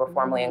 the people who are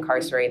formerly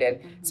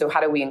incarcerated. So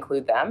how do we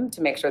include them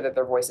to make sure that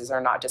their voices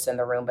are not just in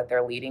the room, but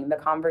they're leading the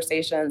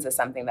conversations is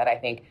something that I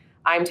think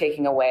I'm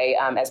taking away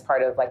as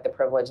part of the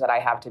privilege that I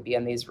have to be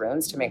in these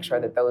rooms to make sure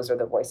that those are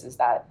the voices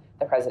that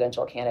the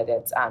presidential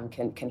candidates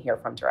can hear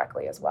from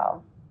directly as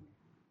well.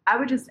 I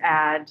would just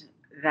add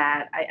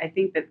that I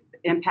think that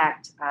the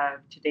impact of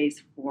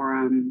today's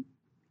forum,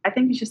 I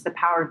think it's just the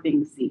power of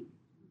being seen,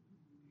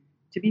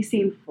 to be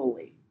seen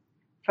fully.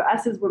 For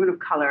us as women of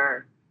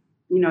color,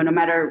 no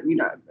matter,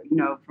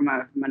 from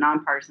a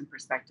nonpartisan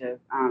perspective,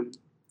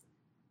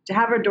 to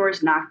have our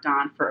doors knocked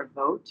on for a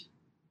vote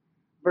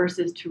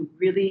versus to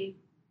really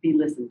be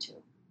listened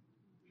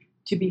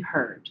to be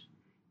heard.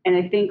 And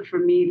I think for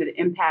me, the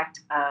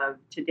impact of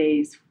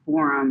today's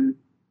forum,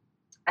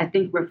 I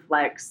think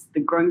reflects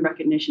the growing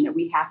recognition that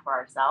we have for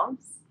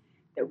ourselves,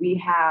 that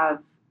we have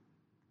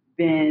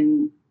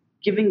been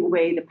giving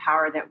away the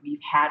power that we've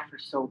had for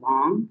so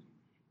long,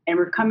 And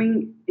we're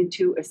coming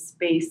into a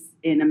space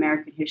in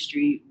American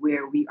history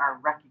where we are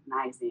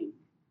recognizing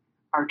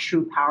our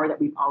true power that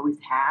we've always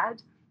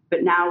had,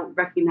 but now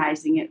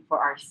recognizing it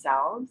for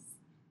ourselves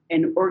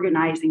and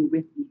organizing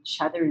with each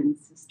other in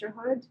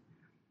sisterhood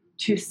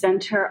to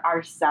center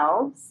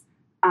ourselves,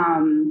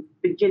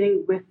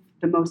 beginning with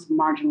the most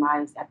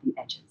marginalized at the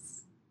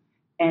edges.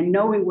 And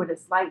knowing what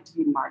it's like to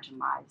be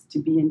marginalized, to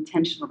be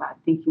intentional about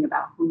thinking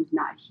about who's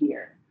not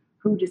here,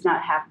 who does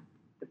not have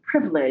the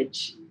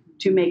privilege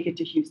to make it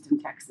to Houston,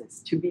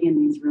 Texas, to be in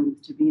these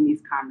rooms, to be in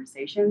these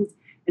conversations.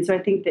 And so I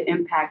think the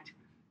impact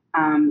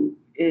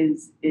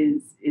is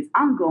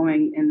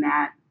ongoing in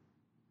that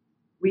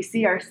we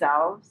see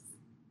ourselves,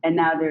 and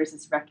now there's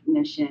this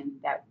recognition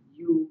that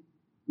you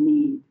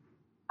need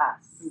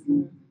us.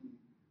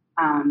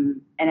 Mm-hmm.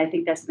 And I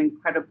think that's an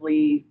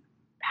incredibly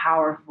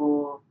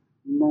powerful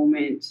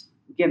moment,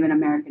 given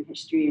American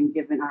history and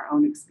given our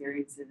own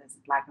experiences as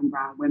Black and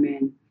brown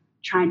women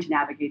trying to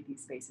navigate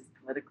these spaces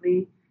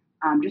politically.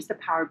 Just the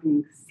power of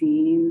being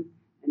seen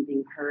and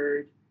being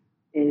heard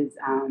is,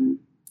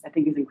 I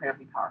think, is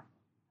incredibly powerful.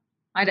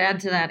 I'd add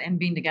to that, and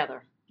being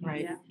together,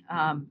 right?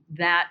 Yeah.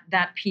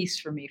 That piece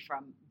for me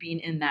from being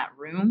in that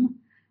room,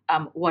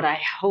 what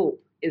I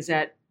hope is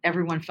that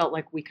everyone felt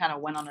like we kind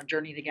of went on a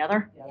journey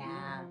together,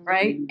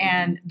 right? Mm-hmm.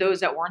 And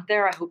those that weren't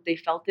there, I hope they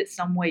felt it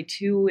some way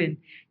too, and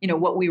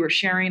what we were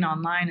sharing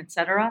online, et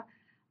cetera.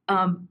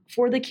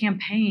 For the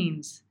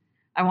campaigns,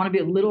 I want to be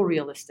a little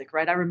realistic,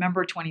 right? I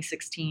remember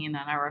 2016,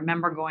 and I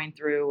remember going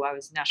through, I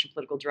was national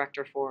political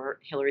director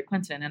for Hillary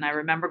Clinton, and I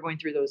remember going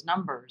through those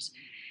numbers.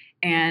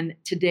 And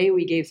today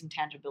we gave some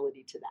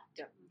tangibility to that.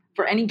 Yeah.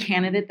 For any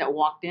candidate that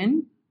walked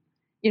in,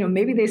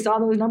 maybe they saw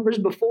those numbers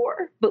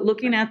before, but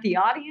looking at the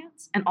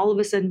audience and all of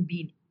a sudden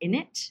being in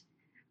it,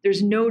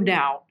 there's no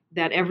doubt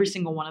that every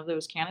single one of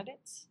those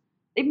candidates,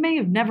 they may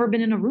have never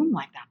been in a room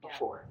like that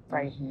before.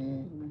 Right.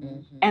 Mm-hmm.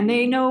 Mm-hmm. And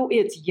they know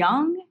it's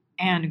young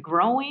and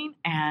growing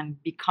and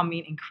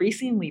becoming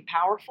increasingly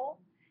powerful.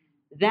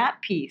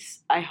 That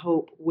piece, I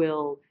hope,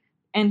 will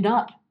end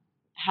up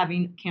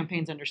having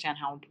campaigns understand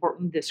how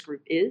important this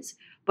group is.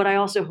 But I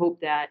also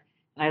hope that,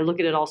 and I look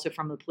at it also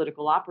from the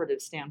political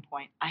operative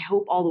standpoint, I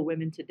hope all the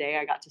women today,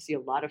 I got to see a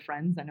lot of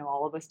friends, I know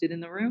all of us did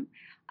in the room,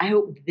 I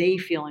hope they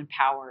feel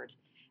empowered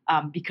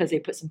because they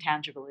put some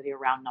tangibility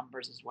around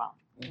numbers as well.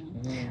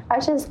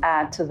 I'll just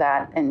add to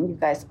that, and you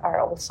guys are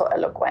also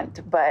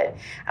eloquent, but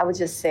I would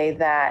just say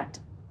that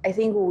I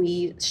think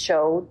we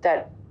showed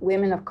that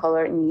women of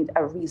color need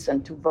a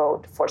reason to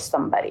vote for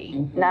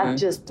somebody, not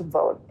just to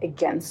vote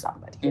against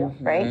somebody,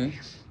 right?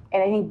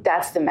 And I think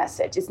that's the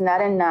message. It's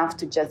not enough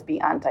to just be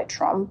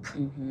anti-Trump.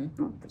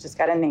 We just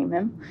got to name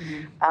him.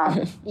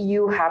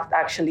 You have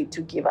actually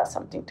to give us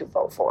something to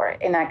vote for.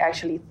 And I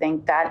actually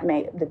think that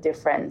made the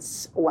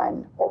difference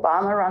when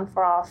Obama ran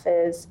for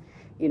office.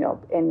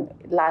 In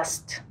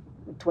last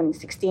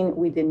 2016,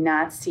 we did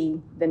not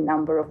see the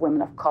number of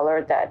women of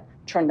color that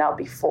turned out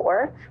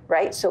before,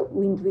 right? So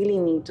we really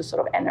need to sort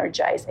of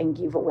energize and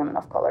give women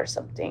of color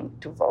something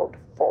to vote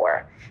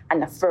for,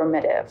 an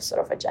affirmative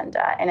sort of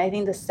agenda. And I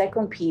think the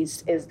second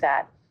piece is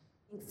that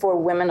for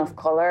women of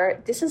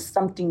color, this is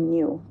something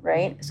new,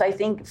 right? So I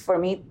think for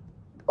me,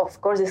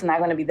 of course, it's not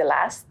going to be the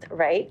last,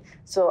 right?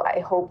 So I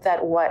hope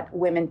that what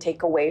women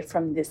take away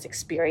from this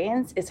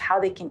experience is how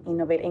they can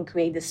innovate and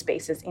create the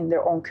spaces in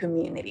their own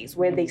communities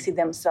where they see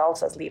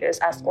themselves as leaders,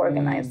 as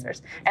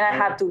organizers. And I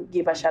have to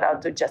give a shout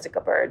out to Jessica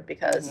Bird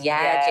because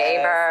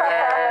Jay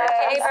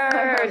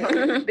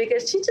Bird.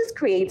 Because she just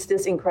creates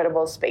these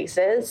incredible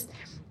spaces.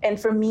 And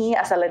for me,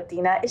 as a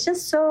Latina, it's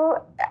just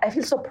I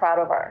feel so proud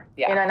of her.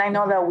 Yeah. And I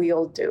know that we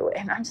all do.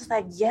 And I'm just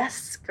like,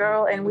 yes,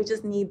 girl. And we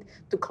just need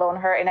to clone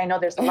her. And I know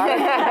there's a lot of,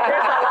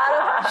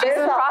 She's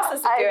in the process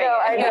of doing it.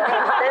 I know.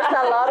 There's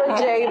a lot of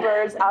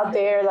Jaybirds out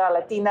there that are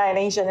Latina and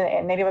Asian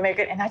and Native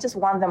American. And I just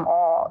want them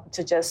all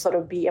to just sort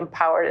of be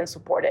empowered and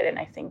supported. And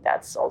I think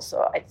that's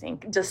also,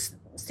 just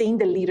seeing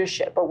the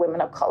leadership of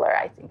women of color,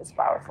 I think is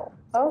powerful.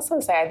 I'll also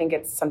say I think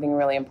it's something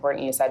really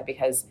important you said,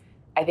 because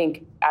I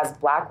think as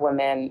Black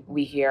women,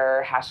 we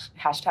hear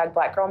hashtag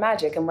Black Girl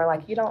Magic, and we're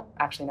like, you don't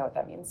actually know what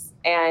that means.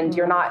 And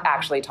you're not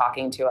actually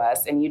talking to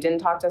us. And you didn't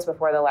talk to us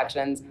before the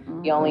elections.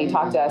 You only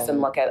talk to us and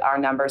look at our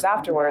numbers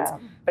afterwards. Yeah.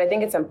 But I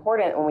think it's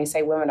important when we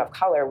say women of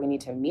color, we need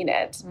to mean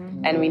it.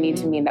 And we need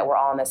to mean that we're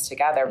all in this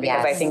together,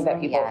 because I think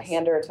that people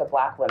pander to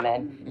Black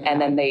women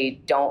and then they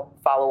don't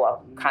follow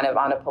up kind of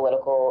on a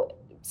political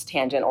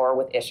tangent or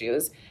with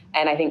issues.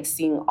 And I think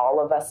seeing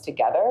all of us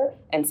together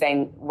and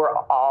saying we're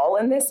all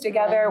in this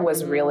together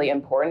was really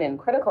important and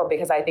critical,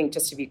 because I think,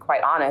 just to be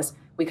quite honest,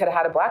 we could have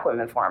had a Black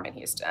women forum in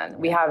Houston.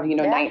 We have,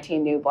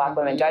 19 new Black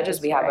women judges.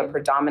 We have a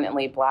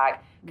predominantly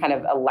Black kind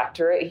of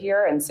electorate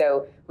here. And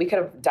so we could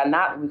have done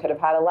that. We could have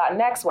had a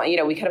Latinx one.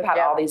 We could have had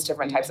all these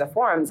different types of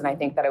forums. And I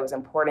think that it was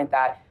important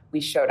that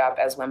we showed up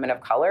as women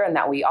of color, and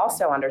that we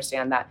also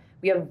understand that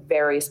we have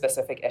very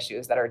specific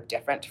issues that are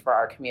different for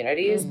our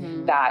communities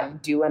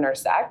that do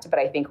intersect, but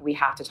I think we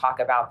have to talk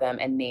about them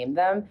and name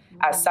them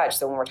as such.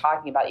 So when we're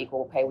talking about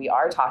equal pay, we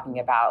are talking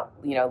about,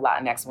 you know,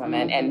 Latinx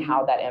women and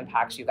how that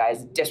impacts you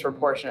guys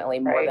disproportionately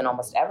more than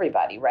almost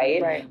everybody,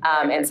 right?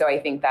 And so I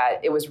think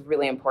that it was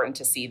really important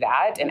to see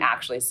that and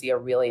actually see a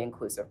really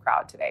inclusive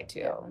crowd today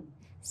too.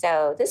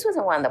 So this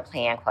wasn't one of the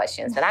planned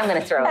questions, but I'm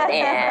going to throw it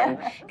in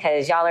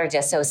because y'all are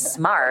just so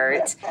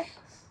smart.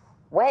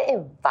 What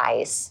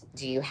advice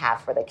do you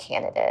have for the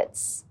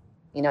candidates?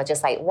 You know,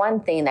 just like one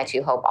thing that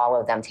you hope all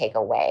of them take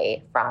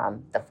away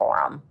from the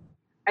forum.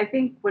 I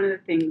think one of the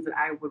things that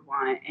I would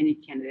want any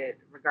candidate,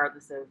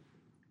 regardless of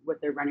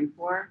what they're running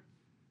for,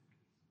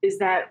 is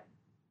that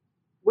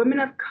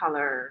women of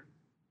color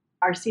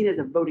are seen as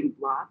a voting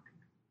bloc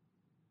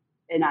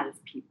and not as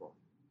people.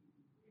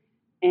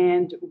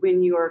 And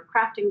when you're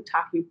crafting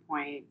talking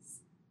points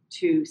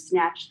to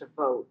snatch the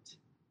vote,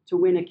 to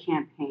win a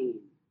campaign,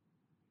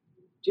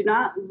 do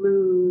not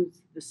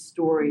lose the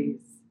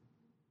stories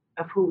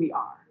of who we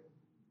are,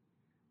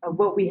 of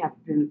what we have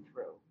been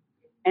through.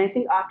 And I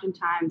think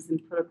oftentimes in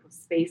political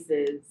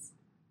spaces,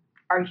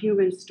 our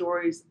human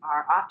stories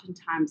are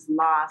oftentimes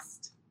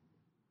lost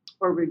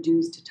or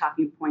reduced to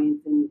talking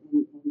points. And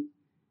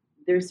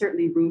there's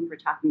certainly room for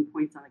talking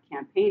points on the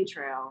campaign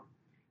trail.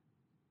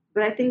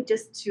 But I think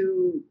just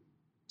to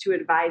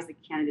advise the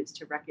candidates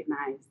to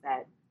recognize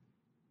that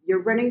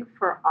you're running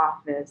for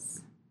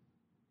office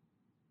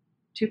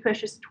to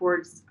push us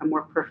towards a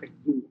more perfect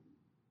union.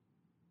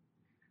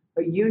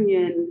 A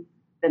union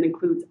that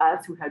includes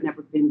us who have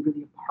never been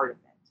really a part of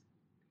it.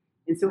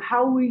 And so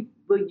how will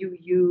you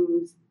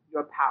use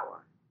your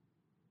power?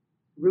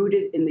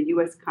 Rooted in the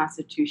US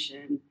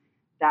Constitution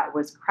that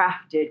was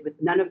crafted with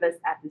none of us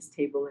at this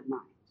table in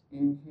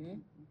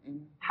mind.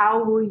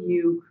 How will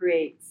you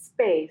create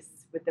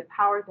space with the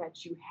power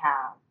that you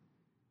have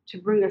to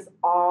bring us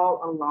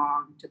all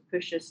along, to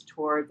push us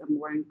towards a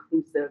more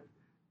inclusive,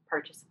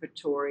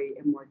 participatory,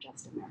 and more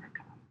just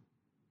America?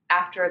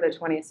 After the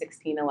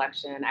 2016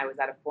 election, I was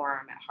at a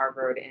forum at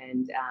Harvard,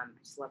 and I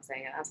just love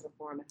saying it. I was at a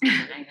forum at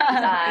Harvard.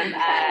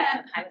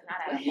 I was not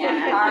at a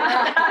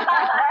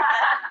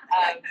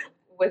forum.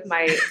 With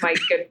my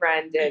good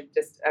friend and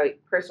just a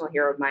personal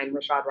hero of mine,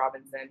 Rashad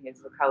Robinson.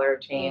 He's the Color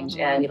of Change.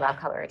 And we love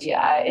Color of Change.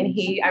 Yeah, and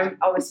I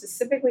always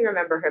specifically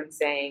remember him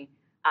saying,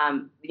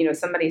 you know,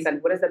 somebody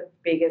said, what is the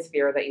biggest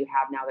fear that you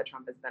have now that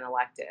Trump has been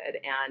elected?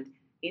 And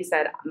he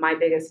said, my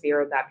biggest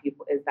fear is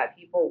that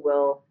people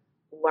will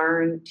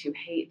learn to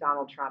hate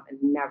Donald Trump and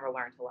never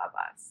learn to love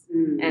us,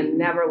 and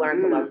never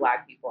learn to love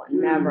Black people, and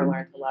never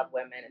learn to love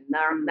women, and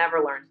never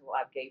learn to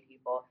love gay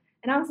people.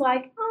 And I was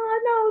like,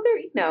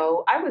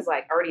 I was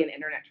like already an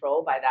internet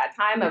troll by that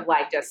time of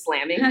like just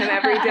slamming him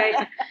every day.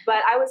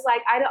 But I was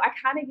like, I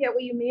kind of get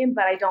what you mean,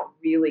 but I don't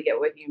really get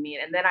what you mean.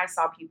 And then I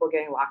saw people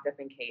getting locked up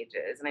in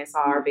cages, and I saw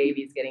our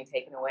babies getting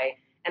taken away.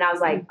 And I was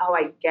like, oh,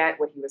 I get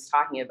what he was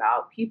talking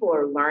about. People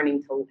are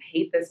learning to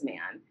hate this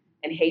man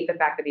and hate the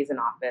fact that he's in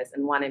office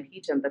and want to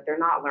impeach him, but they're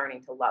not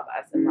learning to love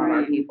us and love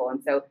our people.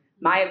 And so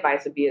my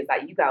advice would be is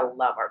that you got to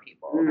love our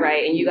people,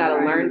 right? And you got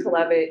to learn to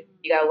love it.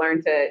 You got to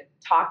learn to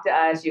talk to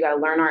us. You got to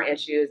learn our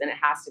issues, and it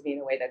has to be in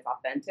a way that's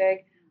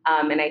authentic.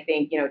 And I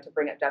think, you know, to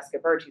bring up Jessica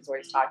Birch, she's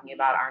always talking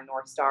about our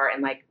North Star,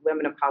 and like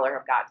women of color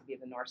have got to be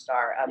the North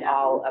Star of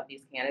all of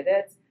these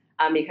candidates,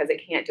 because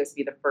it can't just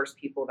be the first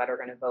people that are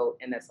going to vote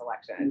in this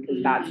election,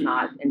 because that's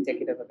not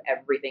indicative of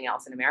everything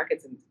else in America.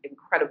 It's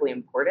incredibly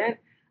important.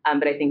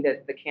 But I think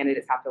that the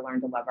candidates have to learn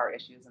to love our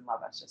issues and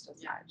love us just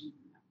as much.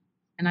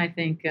 And I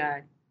think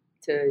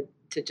to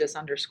just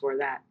underscore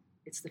that,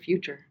 it's the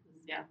future.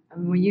 Yeah.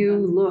 And when you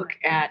look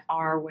at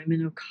our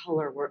women of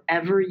color,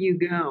 wherever you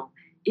go,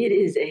 it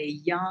is a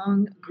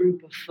young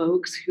group of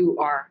folks who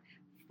are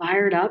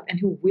fired up and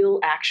who will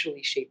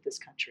actually shape this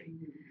country.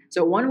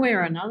 So one way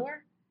or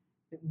another,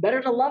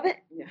 better to love it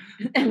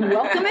and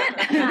welcome it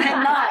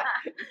than not.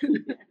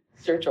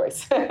 It's your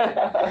choice.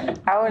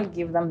 I will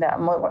give them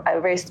a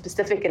very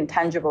specific and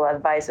tangible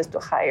advice is to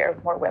hire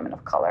more women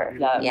of color.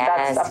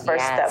 That's the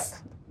first step.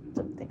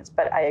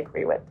 But I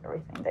agree with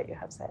everything that you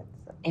have said.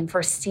 So. And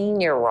for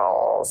senior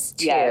roles,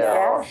 too.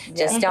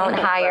 Just don't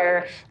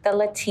hire the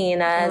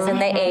Latinas and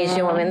the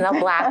Asian women, the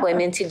Black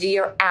women to do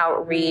your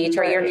outreach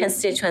or your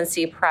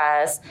constituency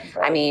press.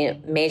 I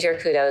mean, major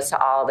kudos to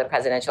all the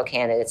presidential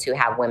candidates who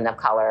have women of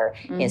color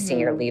in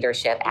senior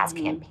leadership as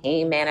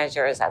campaign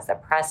managers, as the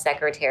press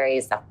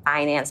secretaries, the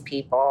finance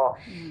people,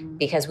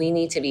 because we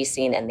need to be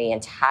seen in the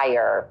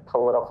entire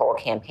political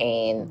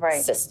campaign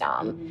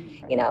system,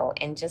 you know,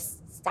 and just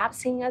stop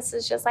seeing us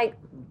as just like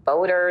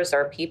voters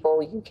or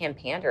people you can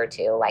pander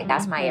to. Like,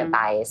 that's my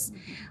advice.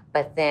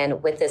 But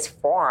then with this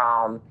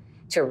forum,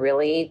 to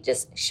really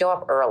just show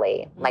up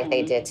early like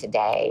they did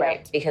today.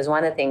 Right. Because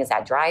one of the things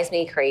that drives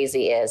me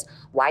crazy is,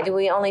 why do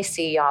we only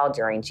see y'all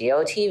during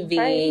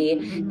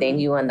GOTV, then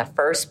you in the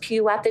first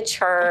pew at the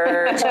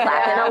church,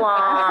 clapping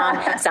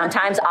along,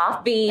 sometimes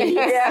offbeat,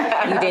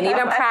 you didn't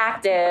even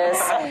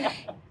practice.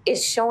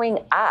 It's showing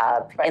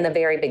up in the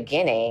very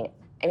beginning.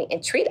 I mean,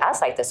 and treat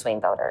us like the swing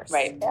voters.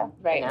 Right. Yeah.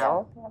 Right. You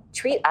know,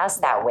 treat us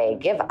that way.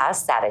 Give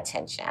us that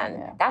attention.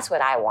 Yeah. That's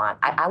what I want.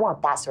 I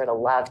want that sort of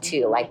love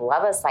too. Like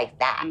love us like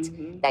that,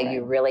 that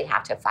you really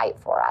have to fight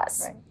for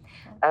us. Right.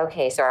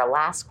 Okay, so our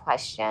last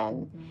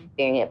question,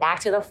 bringing it back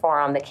to the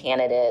forum, the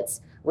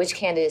candidates, which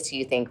candidates do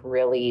you think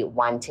really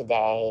won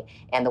today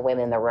and the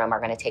women in the room are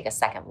going to take a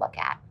second look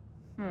at?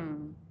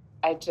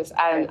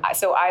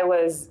 So I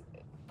was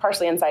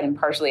partially inside and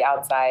partially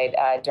outside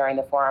during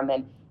the forum,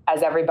 and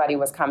as everybody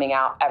was coming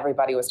out,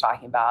 everybody was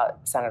talking about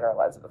Senator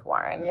Elizabeth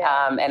Warren.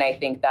 Yeah. And I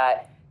think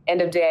that end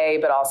of day,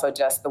 but also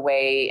just the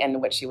way in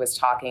which she was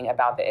talking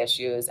about the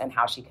issues and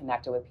how she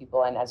connected with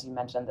people. And as you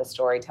mentioned, the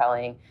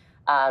storytelling.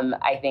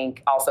 I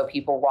think also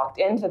people walked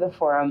into the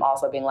forum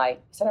also being like,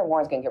 Senator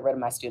Warren's going to get rid of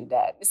my student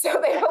debt. So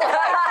they were like,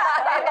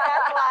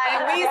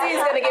 and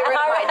Weezy's going to get rid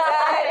of my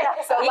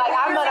debt. So like,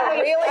 I'm going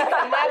to really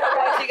connect with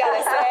what you got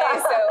to say.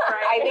 So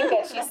I think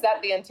that she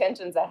set the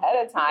intentions ahead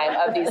of time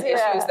of these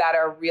issues that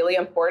are really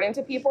important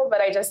to people.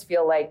 But I just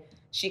feel like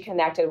she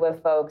connected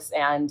with folks.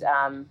 And,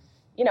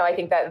 I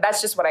think that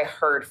that's just what I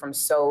heard from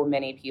so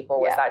many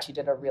people was that she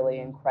did an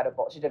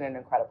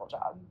incredible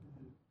job.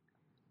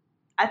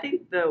 I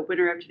think the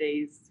winner of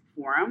today's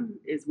forum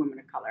is women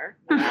of color.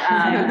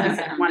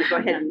 Just want to go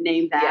ahead and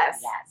name that.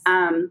 Yes.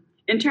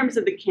 In terms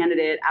of the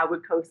candidate, I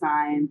would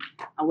co-sign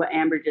what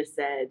Amber just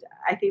said.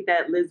 I think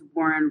that Liz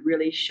Warren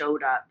really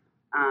showed up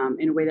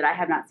in a way that I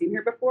have not seen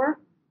her before,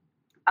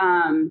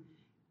 in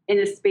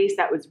a space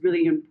that was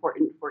really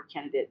important for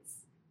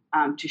candidates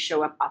to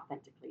show up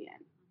authentically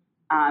in.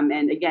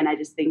 And again, I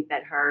just think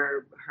that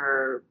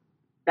her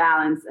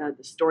balance of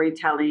the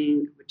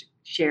storytelling, which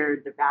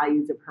shared the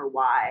values of her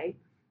why,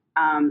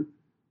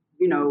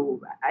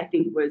 I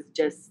think was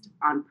just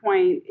on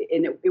point.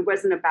 And it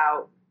wasn't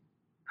about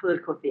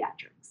political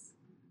theatrics,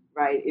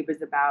 right? It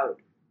was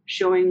about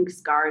showing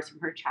scars from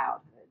her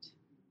childhood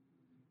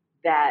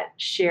that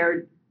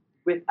shared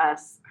with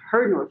us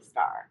her North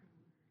Star.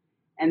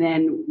 And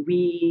then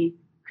we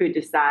could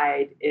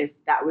decide if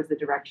that was the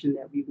direction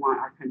that we want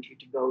our country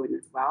to go in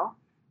as well.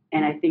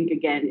 And I think,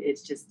 again,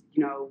 it's just,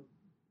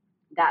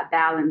 that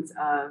balance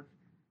of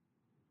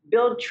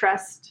build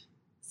trust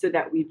so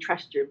that we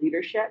trust your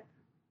leadership,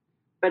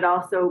 but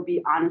also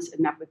be honest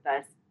enough with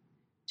us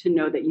to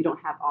know that you don't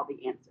have all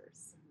the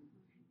answers.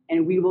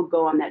 And we will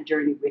go on that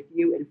journey with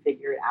you and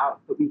figure it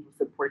out, but we will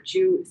support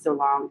you so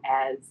long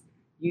as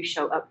you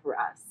show up for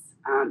us.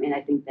 And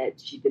I think that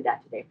she did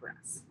that today for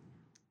us.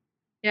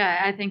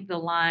 Yeah, I think the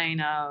line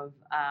of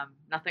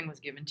nothing was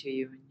given to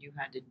you and you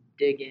had to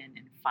dig in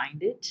and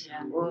find it.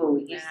 Yeah.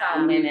 Ooh, you saw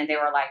women and they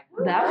were like,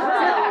 that was the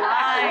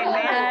line,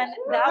 man.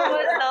 That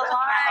was the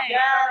line.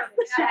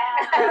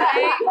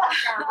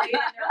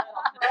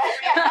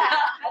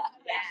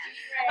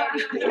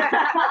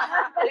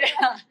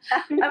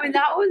 I mean,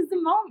 that was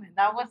the moment.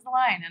 That was the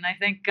line. And I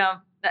think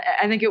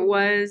it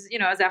was, it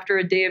was after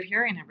a day of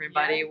hearing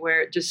everybody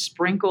where it just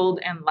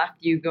sprinkled and left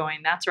you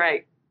going, that's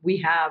right.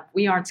 We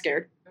aren't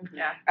scared.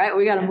 Yeah. Right.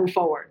 We got to move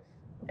forward.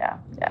 Yeah.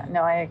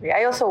 No, I agree.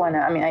 I also want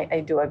to,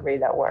 I do agree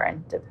that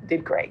Warren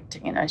did great.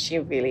 She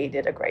really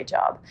did a great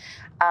job.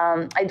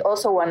 I'd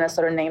also want to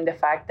sort of name the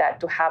fact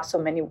that to have so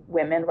many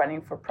women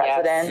running for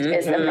president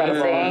is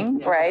amazing,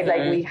 right?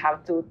 Like we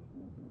have to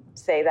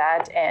say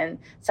that. And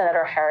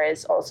Senator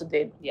Harris also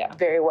did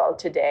very well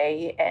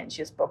today. And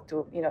she spoke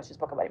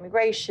about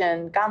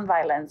immigration, gun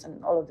violence,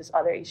 and all of these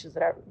other issues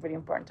that are really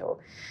important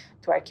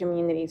to our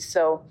community.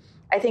 So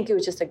I think it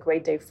was just a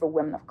great day for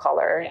women of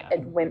color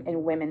and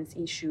women's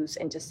issues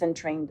and just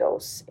centering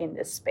those in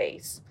this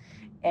space.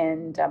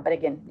 And but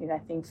again, I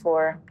think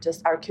for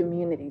just our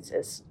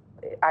communities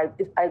are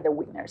the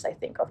winners, I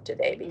think, of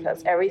today,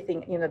 because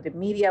everything, the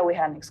media, we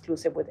had an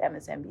exclusive with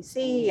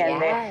MSNBC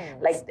and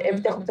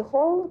the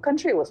whole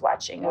country was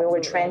watching. Absolutely. We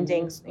were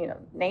trending,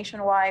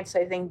 nationwide. So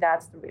I think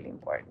that's really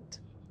important.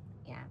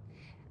 Yeah.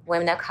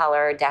 Women of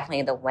color,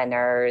 definitely the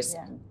winners.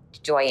 Yeah.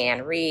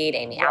 Joyanne Reed,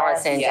 Amy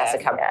Allison,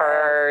 Jessica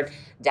Byrd,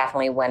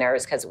 definitely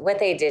winners, because what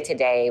they did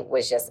today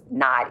was just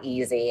not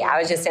easy. I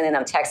was just sending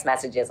them text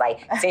messages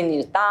like, send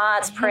you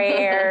thoughts,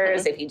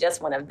 prayers, if you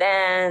just want to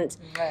vent,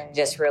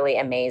 just really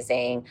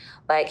amazing.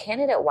 But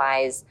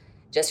candidate-wise,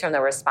 just from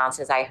the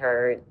responses I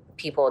heard,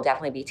 people will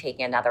definitely be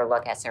taking another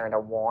look at Senator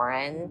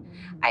Warren.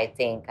 I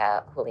think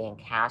Julian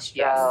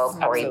Castro,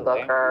 Cory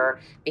Booker,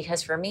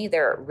 because for me,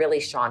 they're really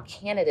strong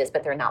candidates,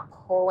 but they're not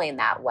polling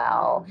that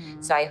well.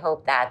 So I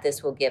hope that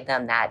this will give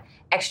them that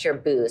extra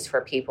boost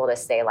for people to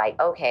say like,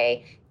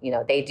 okay,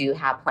 they do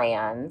have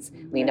plans.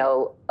 We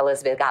know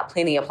Elizabeth got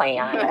plenty of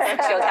plans.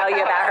 She'll tell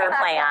you about her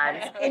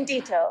plans. In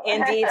detail.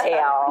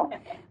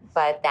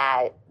 But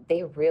that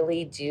they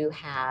really do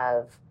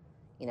have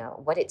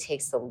what it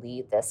takes to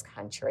lead this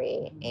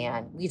country.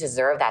 And we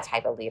deserve that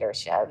type of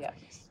leadership. Yes.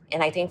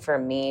 And I think for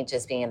me,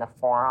 just being in the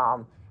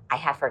forum, I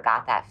had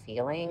forgot that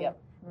feeling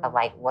of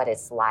like what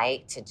it's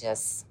like to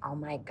just, oh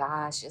my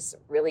gosh, just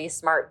really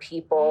smart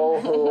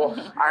people who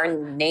are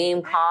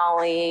name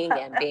calling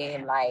and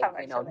being like,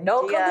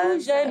 no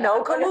collusion,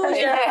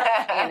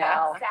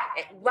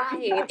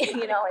 right,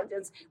 and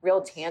just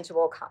real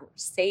tangible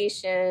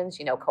conversations,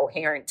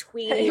 coherent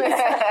tweets,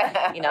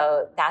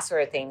 that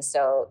sort of thing.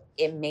 So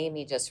it made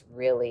me just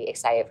really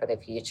excited for the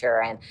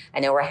future. And I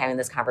know we're having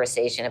this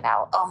conversation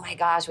about, oh my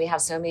gosh, we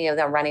have so many of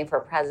them running for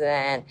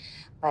president,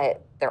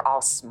 but they're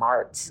all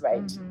smart.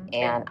 Right.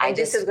 And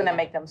this is going to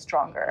make them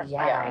stronger.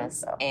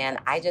 Yes. And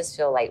I just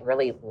feel like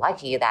really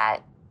lucky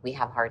that we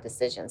have hard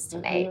decisions to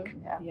make.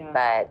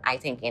 But I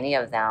think any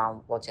of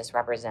them will just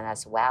represent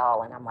us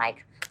well. And I'm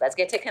like, let's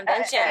get to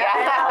convention.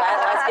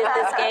 Let's get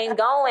this game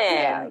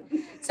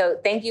going. So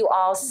thank you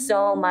all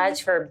so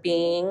much for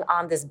being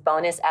on this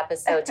bonus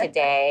episode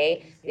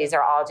today. These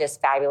are all just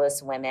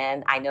fabulous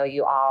women. I know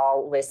you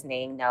all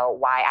listening know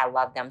why I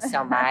love them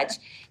so much.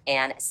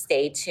 And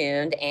stay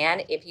tuned.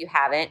 And if you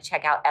haven't,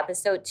 check out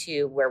episode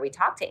 2 where we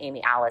talk to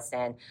Amy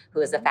Allison,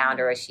 who is the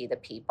founder of She the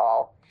People.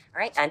 All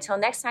right, until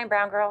next time,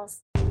 Brown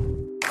Girls.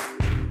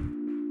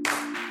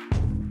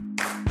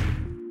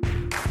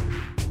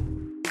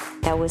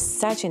 That was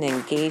such an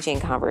engaging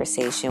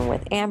conversation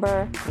with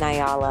Amber,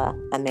 Nyala,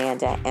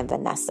 Amanda, and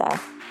Vanessa.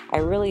 I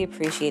really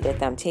appreciated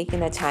them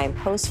taking the time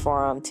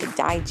post-forum to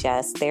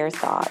digest their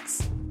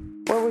thoughts.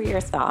 What were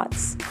your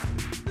thoughts?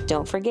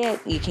 Don't forget,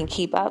 you can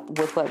keep up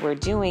with what we're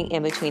doing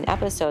in between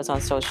episodes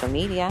on social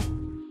media.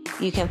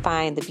 You can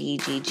find the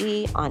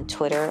BGG on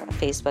Twitter,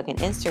 Facebook, and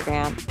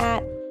Instagram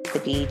at the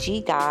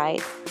BG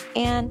Guide.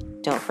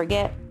 And don't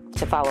forget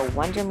to follow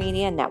Wonder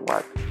Media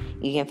Network.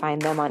 You can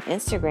find them on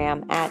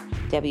Instagram at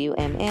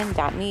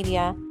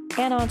WMN.media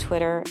and on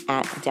Twitter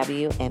at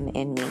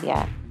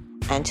WMNmedia.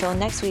 Until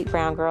next week,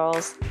 Brown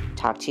Girls,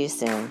 talk to you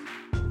soon.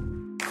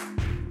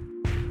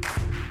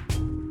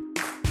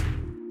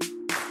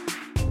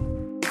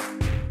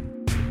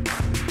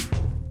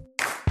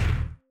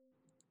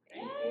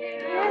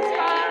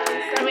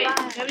 We're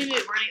gonna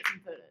get some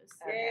photos.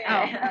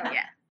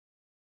 Yeah.